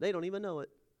 They don't even know it.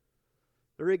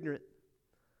 They're ignorant.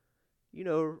 You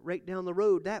know, right down the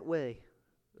road that way,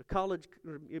 a college,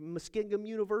 Muskingum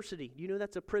University. Do you know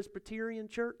that's a Presbyterian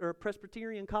church or a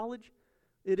Presbyterian college?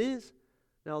 It is.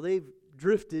 Now they've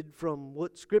drifted from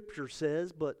what Scripture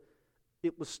says, but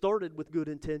it was started with good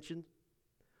intention.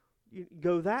 You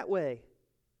go that way.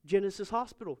 Genesis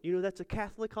Hospital. You know that's a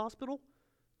Catholic hospital?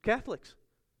 Catholics.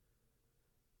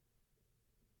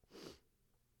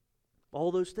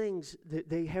 All those things,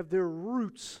 they have their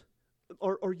roots,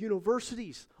 are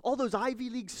universities. All those Ivy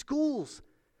League schools,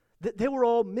 they were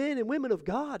all men and women of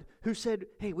God who said,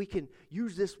 hey, we can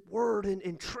use this word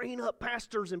and train up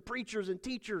pastors and preachers and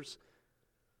teachers.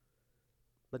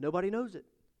 But nobody knows it.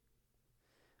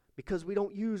 Because we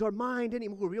don't use our mind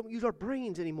anymore. We don't use our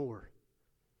brains anymore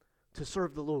to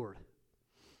serve the Lord.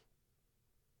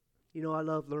 You know, I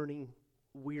love learning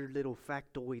weird little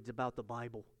factoids about the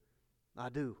Bible. I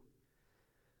do.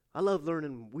 I love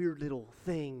learning weird little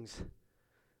things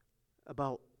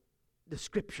about the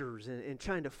Scriptures and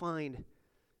trying to find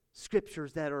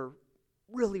Scriptures that are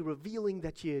really revealing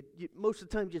that you most of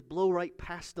the time just blow right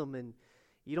past them and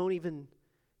you don't even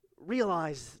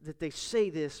realize that they say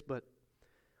this. But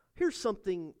here's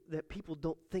something that people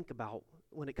don't think about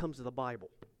when it comes to the Bible.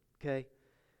 Okay?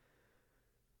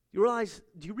 Do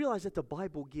you realize that the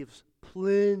Bible gives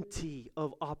plenty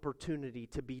of opportunity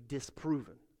to be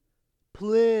disproven?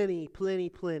 Plenty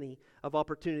of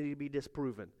opportunity to be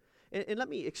disproven. And let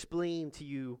me explain to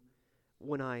you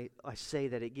when I say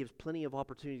that it gives plenty of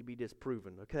opportunity to be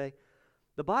disproven, okay?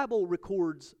 The Bible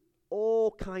records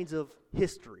all kinds of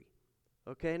history,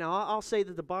 okay? Now, I'll say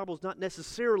that the Bible is not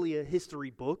necessarily a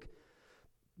history book,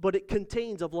 but it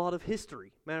contains a lot of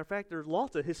history. Matter of fact, there's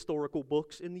lots of historical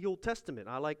books in the Old Testament.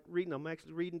 I like reading. I'm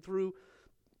actually reading through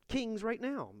Kings right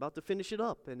now. I'm about to finish it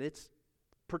up, and it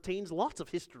pertains lots of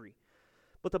history.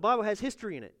 But the Bible has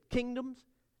history in it. Kingdoms,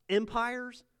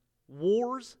 empires,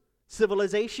 wars,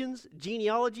 civilizations,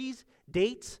 genealogies,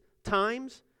 dates,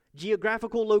 times,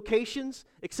 geographical locations,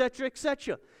 etc.,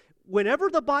 etc. Whenever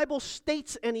the Bible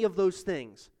states any of those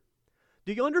things,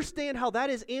 do you understand how that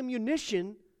is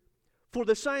ammunition for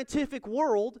the scientific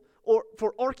world or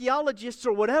for archaeologists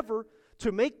or whatever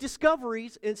to make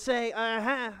discoveries and say,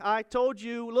 I told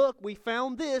you, look, we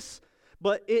found this,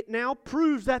 but it now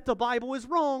proves that the Bible is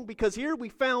wrong because here we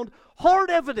found hard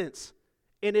evidence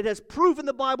and it has proven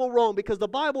the Bible wrong because the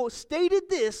Bible stated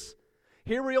this.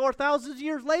 Here we are thousands of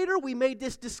years later, we made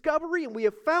this discovery and we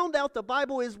have found out the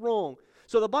Bible is wrong.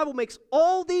 So the Bible makes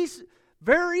all these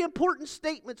very important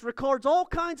statements, records all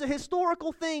kinds of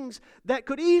historical things that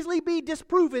could easily be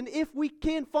disproven if we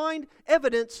can find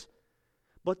evidence.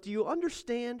 But do you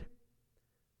understand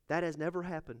that has never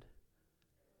happened?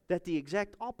 That the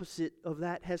exact opposite of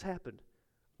that has happened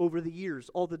over the years,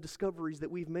 all the discoveries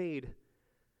that we've made,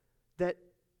 that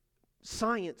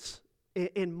science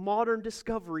and modern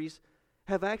discoveries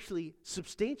have actually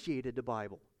substantiated the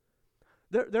Bible.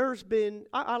 There's been,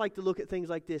 I like to look at things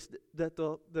like this, that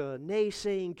the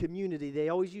naysaying community, they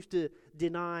always used to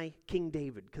deny King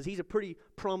David, because he's a pretty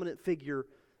prominent figure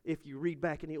if you read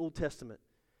back in the Old Testament.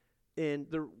 And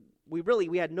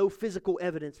we had no physical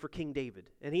evidence for King David.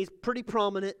 And he's pretty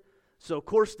prominent, so of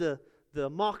course the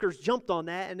mockers jumped on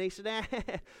that, and they said,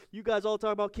 you guys all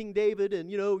talk about King David,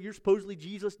 and you're supposedly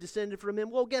Jesus descended from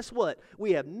him. Well, guess what?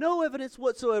 We have no evidence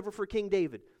whatsoever for King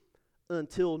David.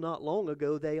 Until not long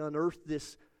ago, they unearthed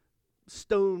this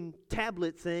stone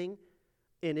tablet thing,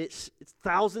 and it's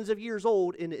thousands of years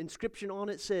old, and the inscription on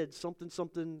it said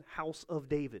something House of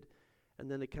David.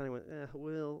 And then they kind of went,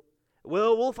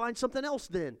 well, we'll find something else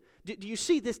then. Do you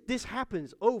see this? This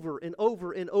happens over and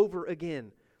over and over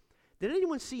again. Did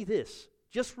anyone see this?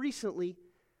 Just recently,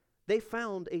 they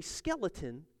found a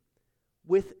skeleton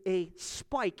with a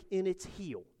spike in its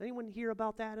heel. Anyone hear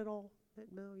about that at all?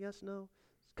 No? Yes? No?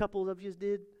 A couple of you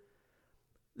did.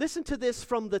 Listen to this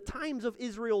from the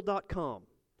timesofisrael.com.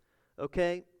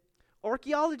 Okay?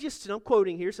 Archaeologists, and I'm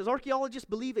quoting here, says, archaeologists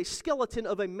believe a skeleton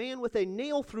of a man with a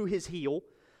nail through his heel,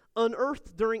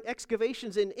 unearthed during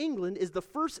excavations in England, is the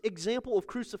first example of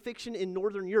crucifixion in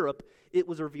Northern Europe. It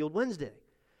was revealed Wednesday.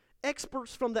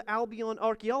 Experts from the Albion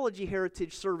Archaeology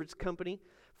Heritage Service Company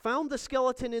found the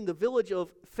skeleton in the village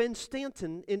of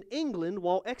Fenstanton in England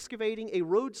while excavating a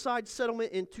roadside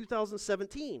settlement in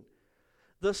 2017.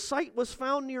 The site was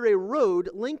found near a road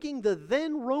linking the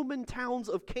then Roman towns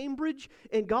of Cambridge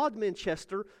and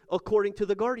Godmanchester, according to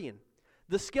The Guardian.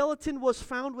 The skeleton was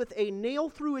found with a nail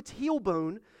through its heel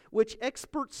bone, which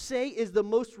experts say is the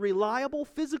most reliable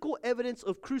physical evidence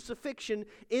of crucifixion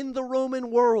in the Roman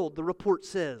world, the report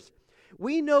says.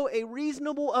 We know a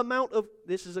reasonable amount of,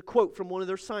 this is a quote from one of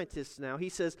their scientists now, he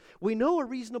says, we know a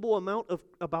reasonable amount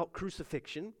about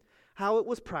crucifixion, how it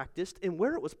was practiced, and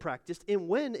where it was practiced, and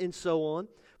when, and so on,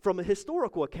 from a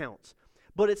historical accounts.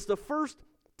 But it's the first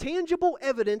tangible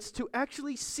evidence to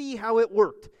actually see how it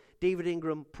worked, David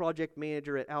Ingram, project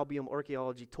manager at Albion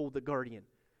Archaeology, told The Guardian.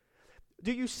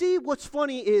 Do you see what's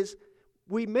funny is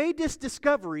we made this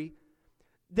discovery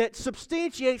that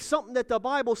substantiates something that the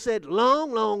Bible said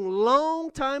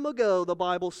long time ago. The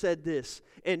Bible said this.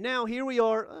 And now here we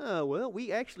are,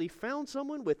 we actually found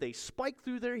someone with a spike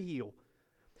through their heel.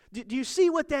 Do you see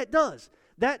what that does?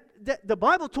 That the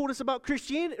Bible told us about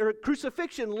Christianity or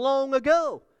crucifixion long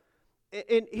ago.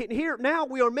 And here now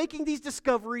we are making these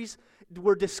discoveries.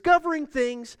 We're discovering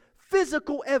things,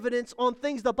 physical evidence on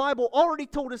things the Bible already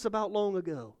told us about long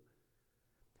ago.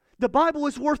 The Bible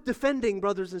is worth defending,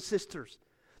 brothers and sisters.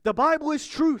 The Bible is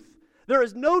truth. There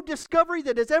is no discovery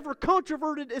that has ever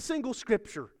controverted a single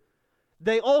scripture.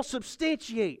 They all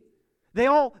substantiate. They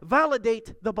all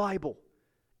validate the Bible.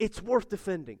 It's worth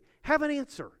defending. Have an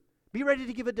answer. Be ready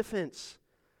to give a defense,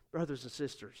 brothers and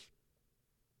sisters.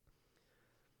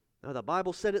 Now, the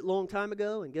Bible said it a long time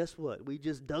ago, and guess what? We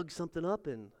just dug something up,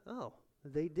 and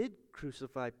they did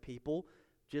crucify people,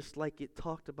 just like it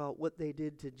talked about what they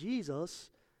did to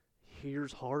Jesus.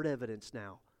 Here's hard evidence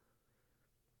now.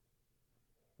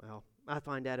 Well, I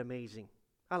find that amazing.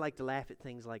 I like to laugh at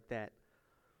things like that.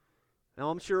 Now,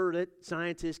 I'm sure that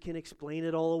scientists can explain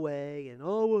it all away, and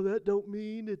that don't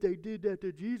mean that they did that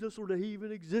to Jesus or that he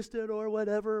even existed or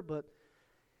whatever, but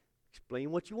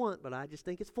explain what you want, but I just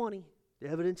think it's funny. The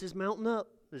evidence is mounting up.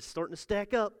 It's starting to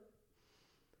stack up.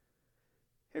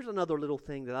 Here's another little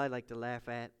thing that I like to laugh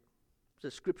at. It's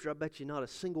a scripture I bet you not a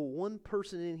single one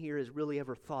person in here has really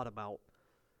ever thought about.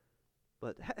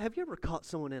 But have you ever caught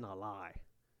someone in a lie?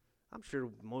 I'm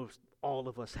sure all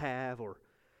of us have,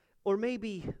 or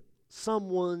maybe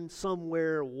someone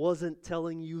somewhere wasn't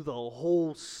telling you the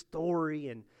whole story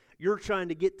and you're trying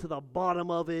to get to the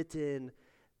bottom of it and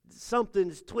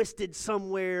something's twisted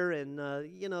somewhere and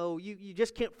you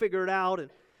just can't figure it out. And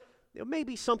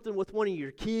maybe something with one of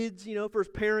your kids, for his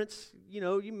parents,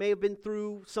 you may have been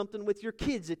through something with your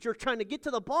kids that you're trying to get to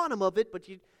the bottom of it, but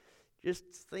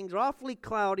things are awfully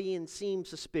cloudy and seem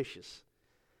suspicious.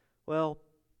 Well,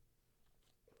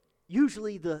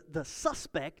 usually the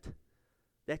suspect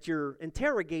that you're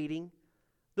interrogating,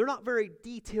 they're not very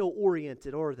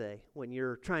detail-oriented, are they, when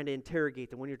you're trying to interrogate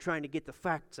them, when you're trying to get the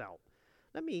facts out?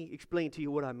 Let me explain to you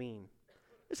what I mean.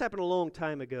 This happened a long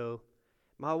time ago.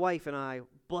 My wife and I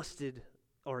busted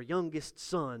our youngest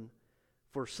son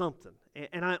for something,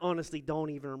 and I honestly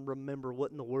don't even remember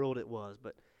what in the world it was,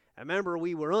 but I remember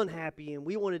we were unhappy, and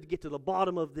we wanted to get to the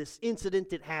bottom of this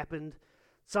incident that happened.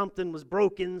 Something was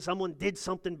broken. Someone did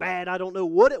something bad. I don't know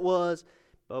what it was,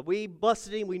 but we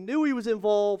busted him. We knew he was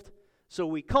involved, so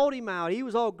we called him out. He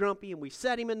was all grumpy, and we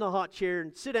sat him in the hot chair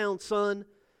and sit down, son.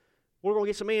 We're going to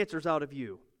get some answers out of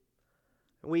you.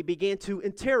 And we began to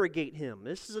interrogate him.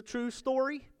 This is a true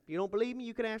story. If you don't believe me,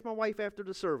 you can ask my wife after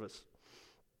the service.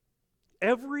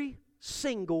 Every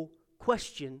single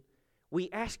question we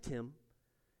asked him,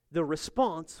 the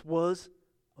response was,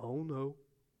 "Oh no,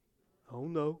 oh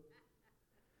no."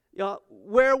 Yeah,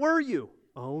 where were you?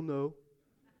 Oh no.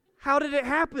 How did it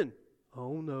happen?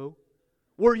 Oh no.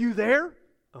 Were you there?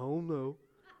 Oh no.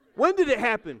 When did it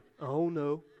happen? Oh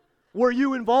no. Were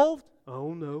you involved?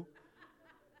 Oh no.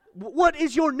 What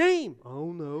is your name?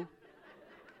 Oh no.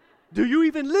 Do you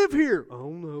even live here?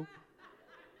 Oh no.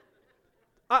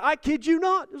 I kid you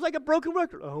not. It was like a broken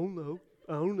record. Oh no.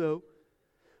 Oh no.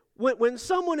 When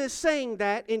someone is saying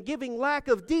that and giving lack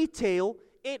of detail,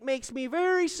 it makes me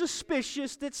very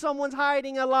suspicious that someone's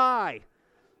hiding a lie.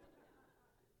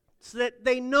 So that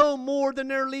they know more than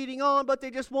they're leading on, but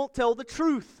they just won't tell the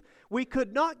truth. We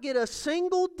could not get a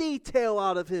single detail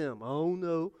out of him. Oh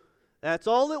no. That's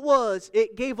all it was.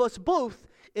 It gave us both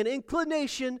an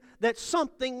inclination that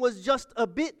something was just a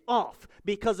bit off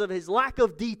because of his lack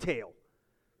of detail.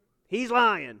 He's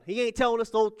lying. He ain't telling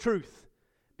us the whole truth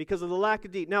because of the lack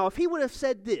of detail. Now, if he would have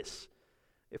said this,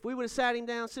 if we would have sat him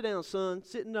down, sit down, son,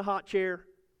 sit in the hot chair,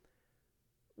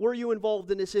 were you involved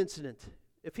in this incident?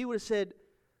 If he would have said,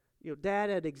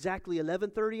 Dad, at exactly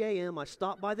 11:30 a.m., I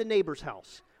stopped by the neighbor's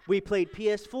house. We played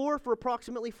PS4 for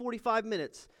approximately 45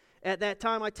 minutes. At that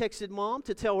time, I texted Mom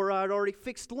to tell her I had already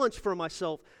fixed lunch for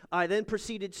myself. I then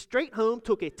proceeded straight home,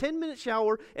 took a 10-minute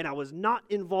shower, and I was not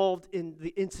involved in the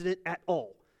incident at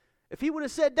all. If he would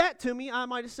have said that to me, I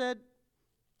might have said,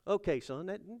 okay, son,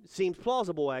 that seems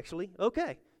plausible, actually.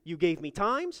 Okay, you gave me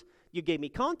times, you gave me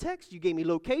context, you gave me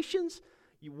locations,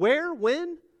 where,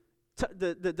 when,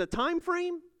 the time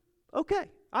frame.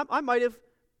 Okay, I might have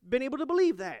been able to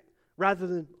believe that, rather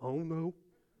than, oh no.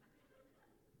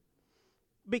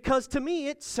 Because to me,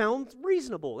 it sounds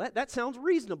reasonable. That sounds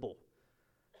reasonable.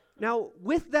 Now,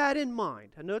 with that in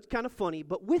mind, I know it's kind of funny,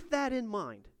 but with that in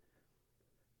mind,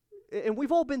 and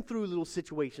we've all been through little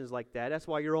situations like that. That's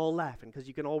why you're all laughing, because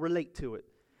you can all relate to it.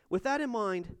 With that in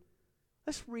mind,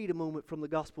 let's read a moment from the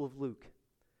Gospel of Luke.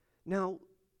 Now,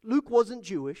 Luke wasn't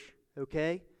Jewish,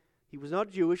 okay? He was not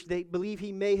Jewish. They believe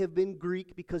he may have been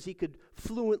Greek because he could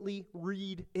fluently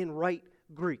read and write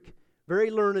Greek.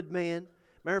 Very learned man.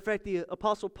 Matter of fact, the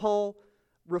Apostle Paul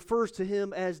refers to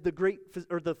him as the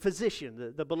the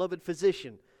physician, the beloved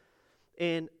physician.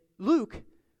 And Luke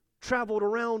traveled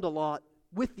around a lot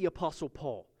with the Apostle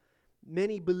Paul.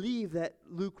 Many believe that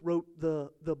Luke wrote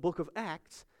the book of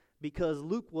Acts because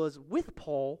Luke was with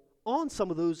Paul on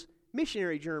some of those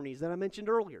missionary journeys that I mentioned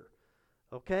earlier.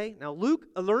 Okay? Now Luke,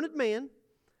 a learned man,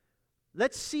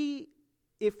 let's see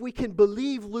if we can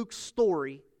believe Luke's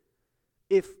story.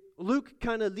 If Luke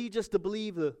kind of leads us to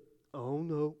believe oh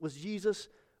no, was Jesus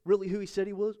really who he said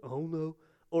he was? Oh no.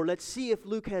 Or let's see if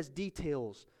Luke has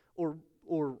details or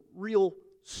real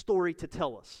story to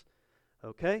tell us.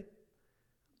 Okay?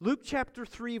 Luke chapter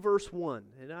 3, verse 1.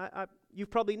 And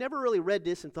you've probably never really read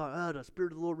this and thought, the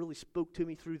Spirit of the Lord really spoke to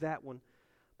me through that one.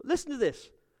 But listen to this.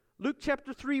 Luke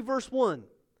chapter 3, verse 1.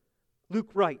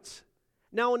 Luke writes,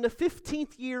 Now in the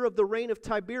 15th year of the reign of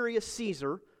Tiberius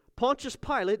Caesar, Pontius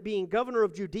Pilate being governor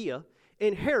of Judea,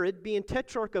 and Herod being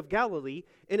tetrarch of Galilee,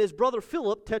 and his brother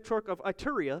Philip, tetrarch of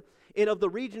Iturea, and of the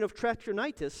region of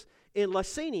Trachonitis, and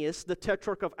Lysanias, the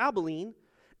tetrarch of Abilene,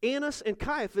 Annas and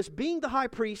Caiaphas, being the high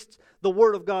priests, the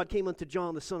word of God came unto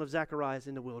John, the son of Zacharias,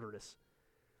 in the wilderness.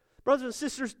 Brothers and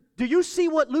sisters, do you see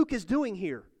what Luke is doing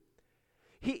here?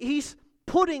 He's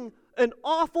putting an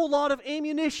awful lot of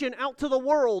ammunition out to the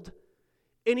world,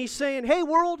 and he's saying, hey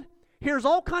world, here's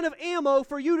all kind of ammo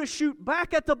for you to shoot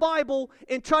back at the Bible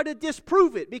and try to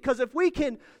disprove it. Because if we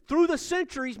can, through the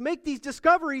centuries, make these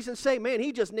discoveries and say, man,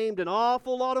 he just named an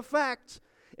awful lot of facts,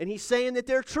 and he's saying that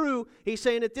they're true. He's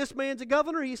saying that this man's a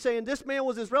governor. He's saying this man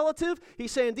was his relative.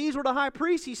 He's saying these were the high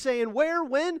priests. He's saying where,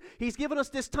 when. He's given us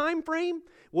this time frame.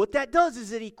 What that does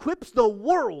is it equips the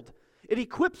world. It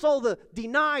equips all the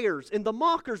deniers and the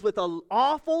mockers with an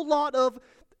awful lot of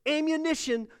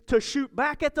ammunition to shoot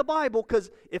back at the Bible,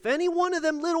 because if any one of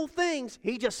them little things,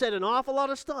 he just said an awful lot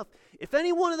of stuff, if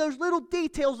any one of those little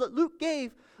details that Luke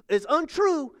gave is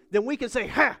untrue, then we can say,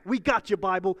 ha, we got you,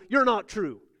 Bible, you're not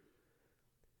true.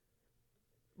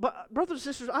 But brothers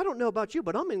and sisters, I don't know about you,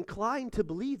 but I'm inclined to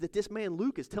believe that this man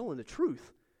Luke is telling the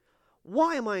truth.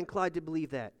 Why am I inclined to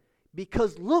believe that?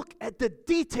 Because look at the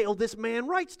detail this man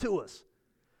writes to us.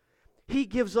 He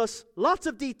gives us lots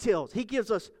of details. He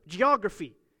gives us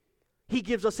geography. He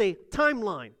gives us a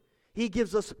timeline. He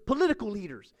gives us political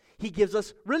leaders. He gives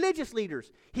us religious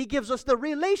leaders. He gives us the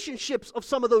relationships of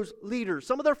some of those leaders,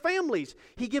 some of their families.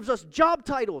 He gives us job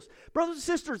titles. Brothers and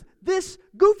sisters, this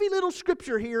goofy little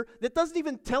scripture here that doesn't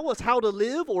even tell us how to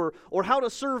live or how to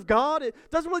serve God, it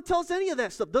doesn't really tell us any of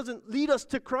that stuff, doesn't lead us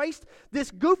to Christ. This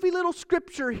goofy little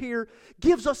scripture here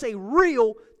gives us a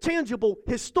real, tangible,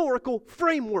 historical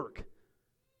framework.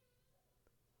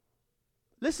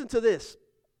 Listen to this.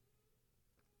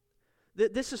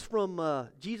 This is from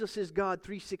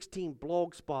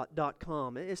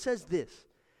JesusIsGod316blogspot.com. It says this.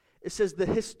 It says, the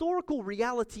historical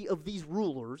reality of these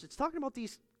rulers, it's talking about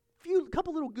these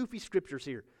couple little goofy scriptures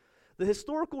here. The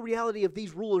historical reality of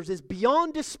these rulers is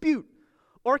beyond dispute.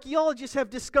 Archaeologists have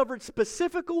discovered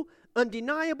specific,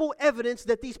 undeniable evidence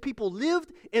that these people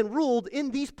lived and ruled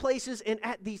in these places and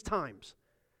at these times.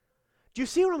 Do you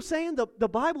see what I'm saying? The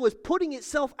Bible is putting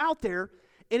itself out there,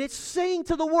 and it's saying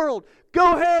to the world,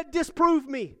 go ahead, disprove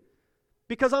me.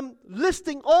 Because I'm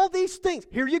listing all these things.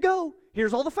 Here you go.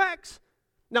 Here's all the facts.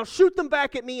 Now shoot them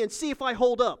back at me and see if I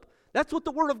hold up. That's what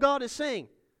the Word of God is saying.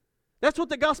 That's what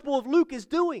the Gospel of Luke is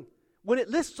doing. When it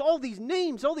lists all these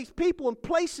names, all these people and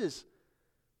places.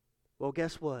 Well,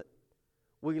 guess what?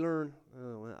 We learn,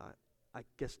 I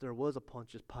guess there was a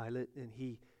Pontius Pilate, and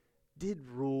he did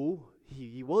rule.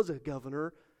 He was a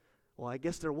governor. Well, I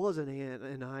guess there was an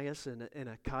Ananias and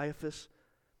a Caiaphas.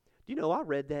 Do you know, I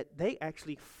read that they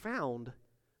actually found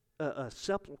a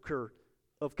sepulcher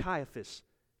of Caiaphas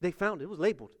They found it was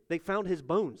labeled. They found his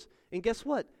bones. And guess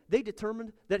what? They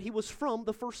determined that he was from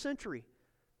the first century.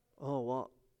 Oh,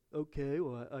 well, okay,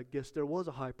 well, I guess there was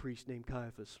a high priest named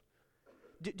Caiaphas.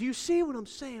 Do you see what I'm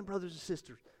saying, brothers and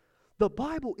sisters? The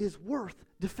Bible is worth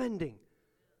defending.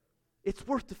 It's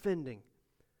worth defending.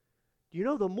 You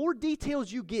know, the more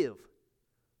details you give,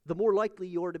 the more likely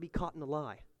you are to be caught in a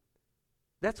lie.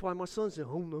 That's why my son said,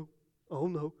 oh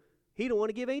no. He don't want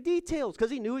to give any details because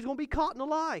he knew he was going to be caught in a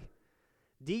lie.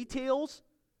 Details,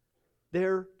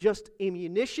 they're just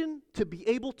ammunition to be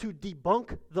able to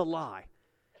debunk the lie.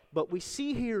 But we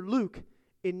see here Luke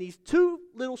in these two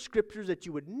little scriptures that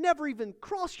you would never even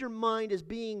cross your mind as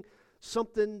being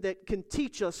something that can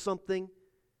teach us something.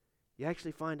 You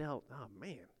actually find out, oh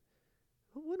man,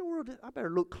 what in the world? I better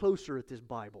look closer at this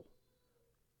Bible.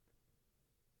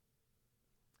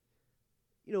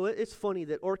 You know, it's funny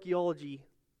that archaeology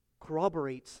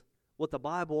corroborates what the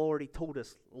Bible already told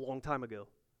us a long time ago.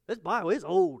 This Bible is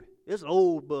old. It's an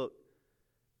old book.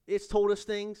 It's told us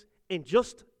things, and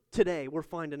just today we're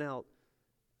finding out,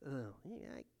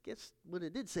 I guess what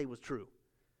it did say was true.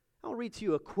 I'll read to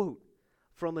you a quote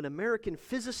from an American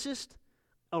physicist,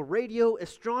 a radio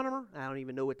astronomer, I don't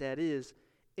even know what that is,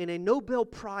 and a Nobel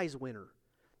Prize winner.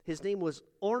 His name was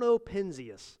Arno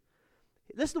Penzias.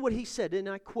 Listen to what he said, and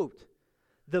I quote,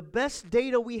 "The best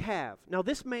data we have." Now,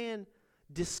 this man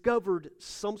discovered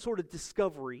some sort of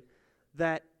discovery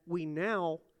that we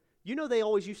now, you know, they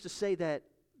always used to say that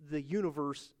the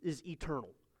universe is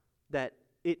eternal, that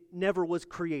it never was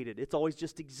created. It's always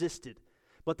just existed.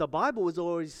 But the Bible has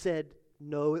always said,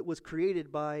 no, it was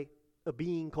created by a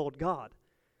being called God.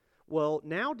 Well,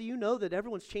 now do you know that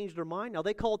everyone's changed their mind? Now,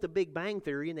 they call it the Big Bang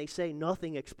Theory, and they say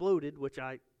nothing exploded, which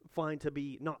I find to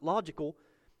be not logical.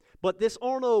 But this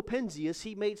Arno Penzias,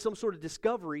 he made some sort of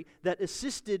discovery that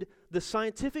assisted the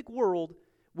scientific world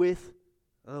with,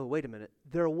 oh, wait a minute,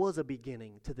 there was a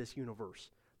beginning to this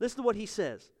universe. Listen to what he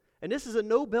says. And this is a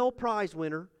Nobel Prize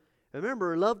winner.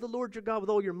 Remember, love the Lord your God with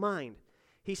all your mind.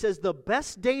 He says, the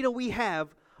best data we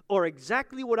have are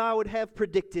exactly what I would have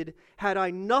predicted had I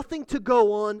nothing to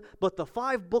go on but the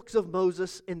 5 books of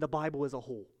Moses and the Bible as a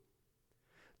whole.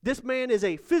 This man is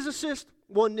a physicist,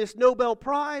 won this Nobel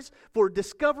Prize for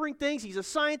discovering things. He's a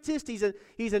scientist.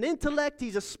 He's an intellect.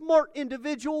 He's a smart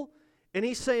individual. And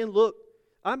he's saying, look,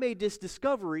 I made this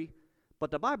discovery,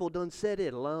 but the Bible done said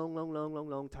it a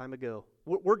long time ago.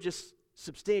 We're just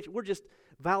substantial. We're just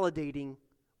validating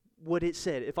what it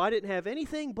said. If I didn't have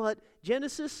anything but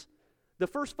Genesis, the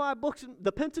first 5 books,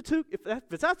 the Pentateuch,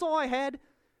 if that's all I had,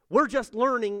 we're just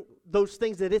learning those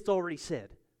things that it's already said.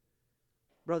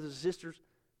 Brothers and sisters,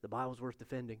 the Bible's worth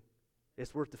defending.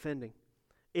 It's worth defending.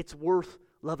 It's worth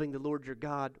loving the Lord your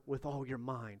God with all your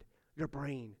mind, your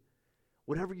brain.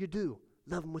 Whatever you do,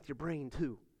 love Him with your brain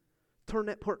too. Turn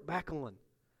that part back on.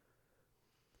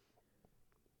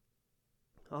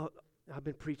 I've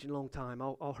been preaching a long time.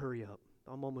 I'll hurry up.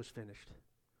 I'm almost finished.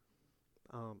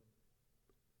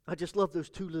 I just love those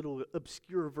 2 little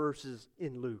obscure verses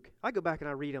in Luke. I go back and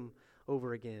I read them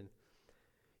over again.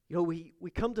 You know, we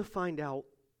come to find out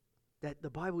that the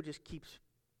Bible just keeps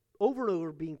over and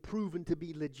over being proven to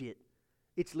be legit.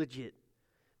 It's legit.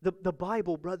 The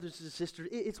Bible, brothers and sisters,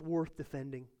 it's worth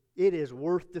defending. It is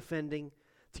worth defending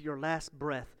to your last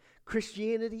breath.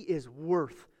 Christianity is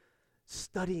worth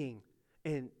studying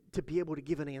and to be able to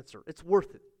give an answer. It's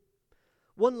worth it.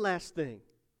 One last thing,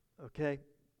 okay?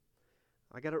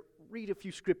 I got to read a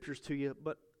few scriptures to you,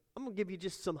 but I'm going to give you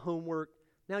just some homework.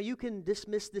 Now, you can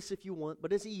dismiss this if you want,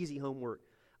 but it's easy homework.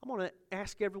 I'm going to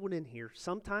ask everyone in here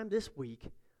sometime this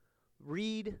week,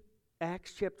 read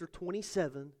Acts chapter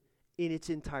 27 in its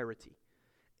entirety.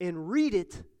 And read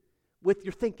it with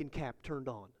your thinking cap turned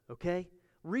on, okay?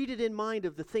 Read it in mind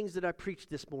of the things that I preached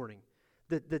this morning,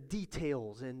 the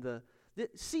details, and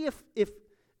see if,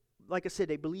 like I said,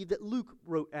 they believe that Luke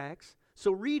wrote Acts.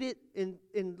 So read it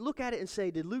and look at it and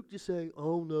say, did Luke just say,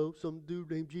 oh no, some dude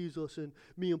named Jesus and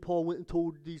me and Paul went and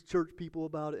told these church people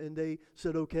about it and they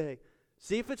said okay.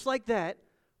 See if it's like that,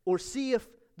 or see if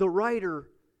the writer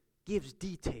gives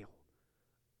detail,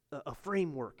 a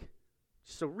framework.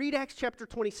 So read Acts chapter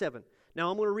 27. Now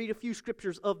I'm going to read a few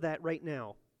scriptures of that right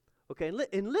now. Okay,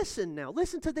 and listen now.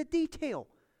 Listen to the detail.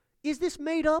 Is this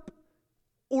made up,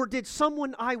 or did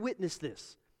someone eyewitness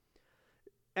this?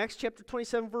 Acts chapter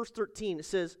 27, verse 13, it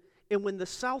says, and when the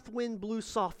south wind blew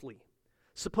softly,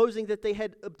 supposing that they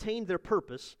had obtained their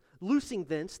purpose, loosing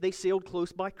thence, they sailed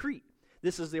close by Crete.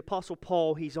 This is the Apostle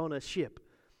Paul. He's on a ship.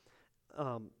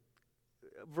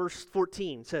 Verse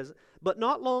 14 says, but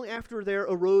not long after there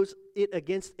arose it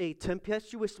against a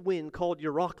tempestuous wind called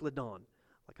Euroclydon,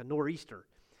 like a nor'easter.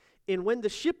 And when the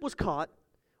ship was caught,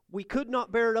 we could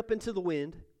not bear it up into the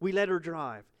wind, we let her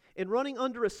drive. And running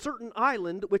under a certain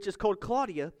island, which is called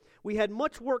Claudia, we had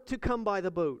much work to come by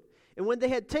the boat. And when they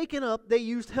had taken up, they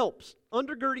used helps,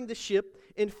 undergirding the ship,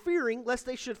 and fearing lest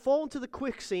they should fall into the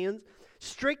quicksands,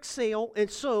 strake sail, and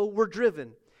so were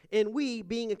driven. And we,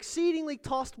 being exceedingly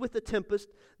tossed with the tempest,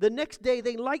 the next day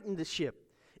they lightened the ship.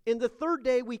 And the third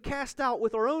day we cast out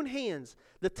with our own hands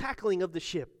the tackling of the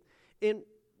ship. And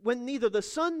when neither the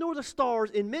sun nor the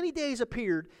stars in many days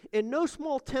appeared, and no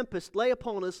small tempest lay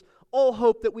upon us, all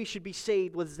hope that we should be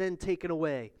saved was then taken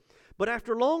away. But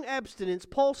after long abstinence,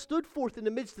 Paul stood forth in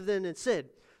the midst of them and said,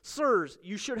 Sirs,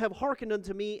 you should have hearkened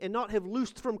unto me, and not have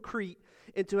loosed from Crete,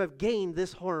 and to have gained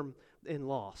this harm and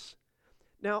loss.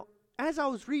 Now, as I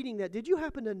was reading that, did you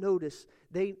happen to notice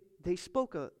they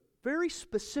spoke very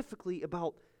specifically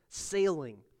about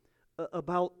sailing,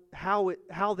 about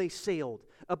how they sailed,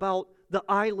 about the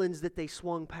islands that they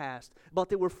swung past, about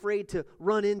they were afraid to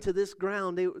run into this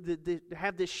ground, they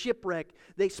have this shipwreck.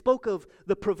 They spoke of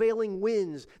the prevailing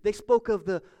winds. They spoke of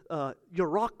the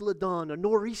Euroclydon, a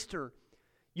nor'easter.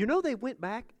 You know, they went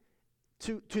back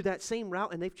to that same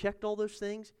route and they've checked all those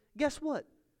things. Guess what?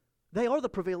 They are the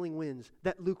prevailing winds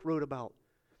that Luke wrote about.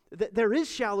 There is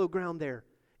shallow ground there,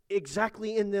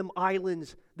 exactly in them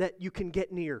islands that you can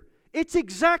get near. It's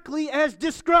exactly as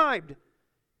described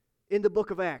in the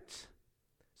book of Acts.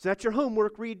 So that's your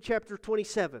homework. Read chapter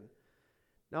 27.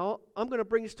 Now, I'm going to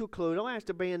bring this to a close. I'll ask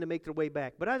the band to make their way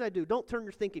back. But as I do, don't turn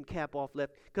your thinking cap off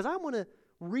left, because I want to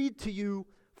read to you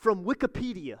from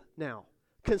Wikipedia now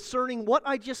concerning what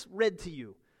I just read to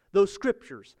you, those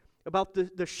scriptures about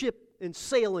the ship and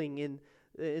sailing in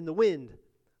the wind.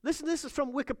 Listen, this is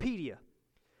from Wikipedia.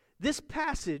 This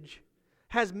passage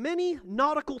has many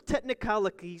nautical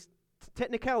technicalities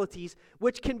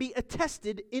which can be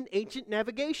attested in ancient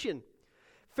navigation.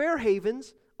 Fair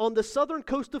Havens, on the southern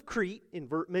coast of Crete,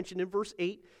 mentioned in verse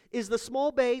 8, is the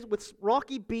small bay with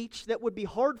rocky beach that would be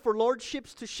hard for large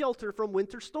ships to shelter from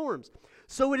winter storms.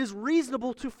 So it is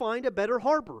reasonable to find a better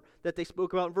harbor that they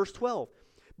spoke about in verse 12.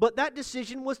 But that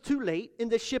decision was too late, and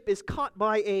the ship is caught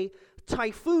by a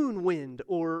typhoon wind,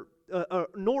 or a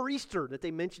nor'easter that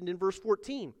they mentioned in verse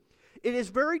 14. It is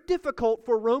very difficult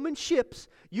for Roman ships,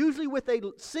 usually with a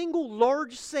single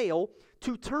large sail,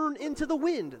 to turn into the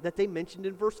wind that they mentioned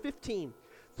in verse 15.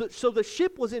 So the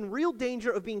ship was in real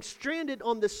danger of being stranded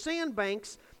on the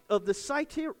sandbanks of the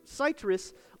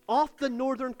Cyprus off the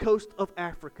northern coast of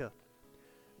Africa.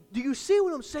 Do you see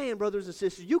what I'm saying, brothers and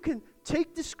sisters? You can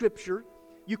take the scripture,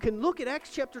 you can look at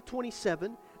Acts chapter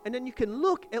 27, and then you can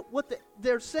look at what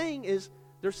they're saying is,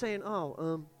 they're saying,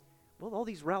 well, all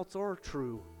these routes are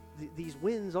true. These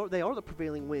winds are the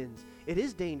prevailing winds. It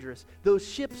is dangerous. Those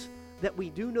ships that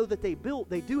we do know that they built,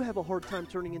 they do have a hard time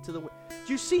turning into the wind.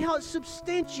 Do you see how it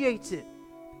substantiates it?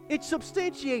 It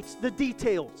substantiates the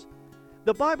details.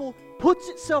 The Bible puts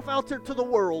itself out there to the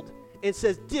world and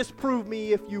says, disprove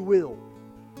me if you will.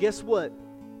 Guess what?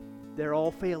 They're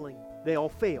all failing. They all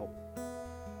fail.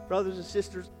 Brothers and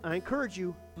sisters, I encourage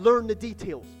you, learn the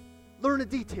details. Learn the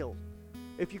details.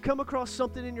 If you come across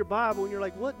something in your Bible and you're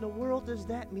like, what in the world does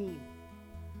that mean?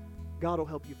 God will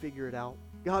help you figure it out.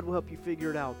 God will help you figure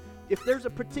it out. If there's a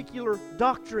particular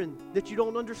doctrine that you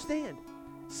don't understand,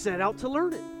 set out to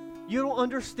learn it. You don't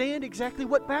understand exactly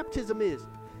what baptism is,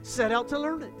 set out to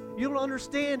learn it. You don't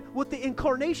understand what the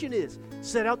incarnation is,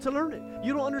 set out to learn it.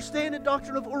 You don't understand the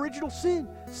doctrine of original sin,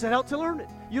 set out to learn it.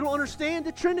 You don't understand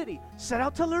the Trinity, set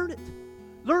out to learn it.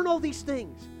 Learn all these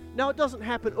things. Now, it doesn't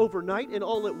happen overnight and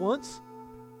all at once,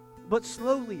 but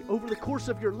slowly, over the course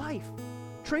of your life,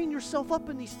 train yourself up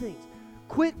in these things.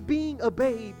 Quit being a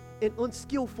babe and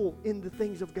unskillful in the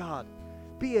things of God.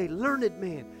 Be a learned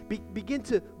man. Begin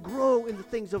to grow in the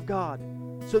things of God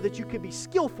so that you can be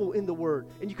skillful in the Word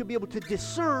and you can be able to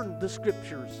discern the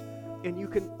Scriptures and you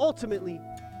can ultimately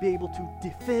be able to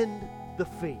defend the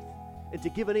faith and to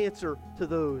give an answer to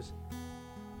those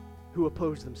who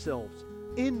oppose themselves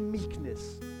in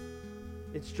meekness,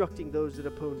 instructing those that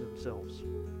oppose themselves.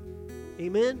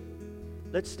 Amen?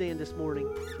 Let's stand this morning.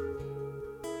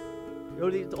 You know,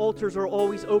 the altars are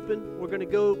always open. We're going to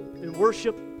go and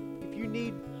worship. If you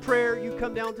need prayer, you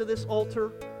come down to this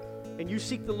altar and you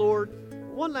seek the Lord.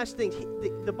 One last thing.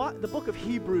 The book of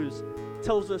Hebrews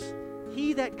tells us,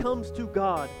 he that comes to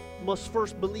God must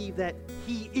first believe that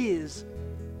he is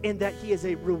and that he is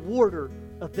a rewarder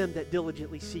of them that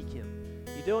diligently seek him.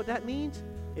 You know what that means?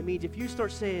 It means if you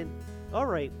start saying, all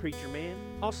right, preacher man,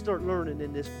 I'll start learning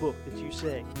in this book that you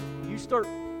say. You start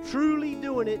truly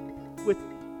doing it with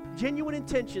genuine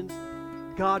intentions,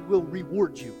 God will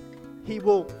reward you. He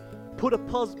will put a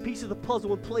piece of the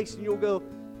puzzle in place and you'll go,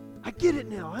 I get it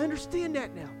now. I understand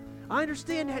that now. I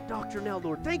understand that doctrine now,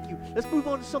 Lord. Thank you. Let's move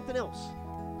on to something else.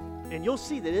 And you'll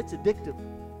see that it's addictive.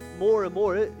 More and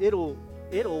more, it'll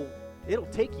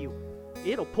take you.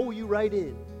 It'll pull you right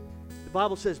in. The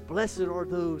Bible says, blessed are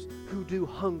those who do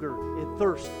hunger and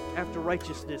thirst after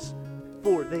righteousness,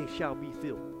 for they shall be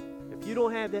filled. If you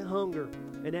don't have that hunger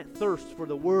and that thirst for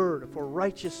the Word, for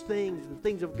righteous things and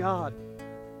things of God,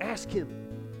 ask Him.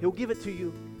 He'll give it to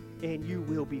you, and you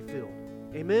will be filled.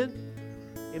 Amen?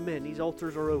 Amen. These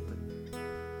altars are open.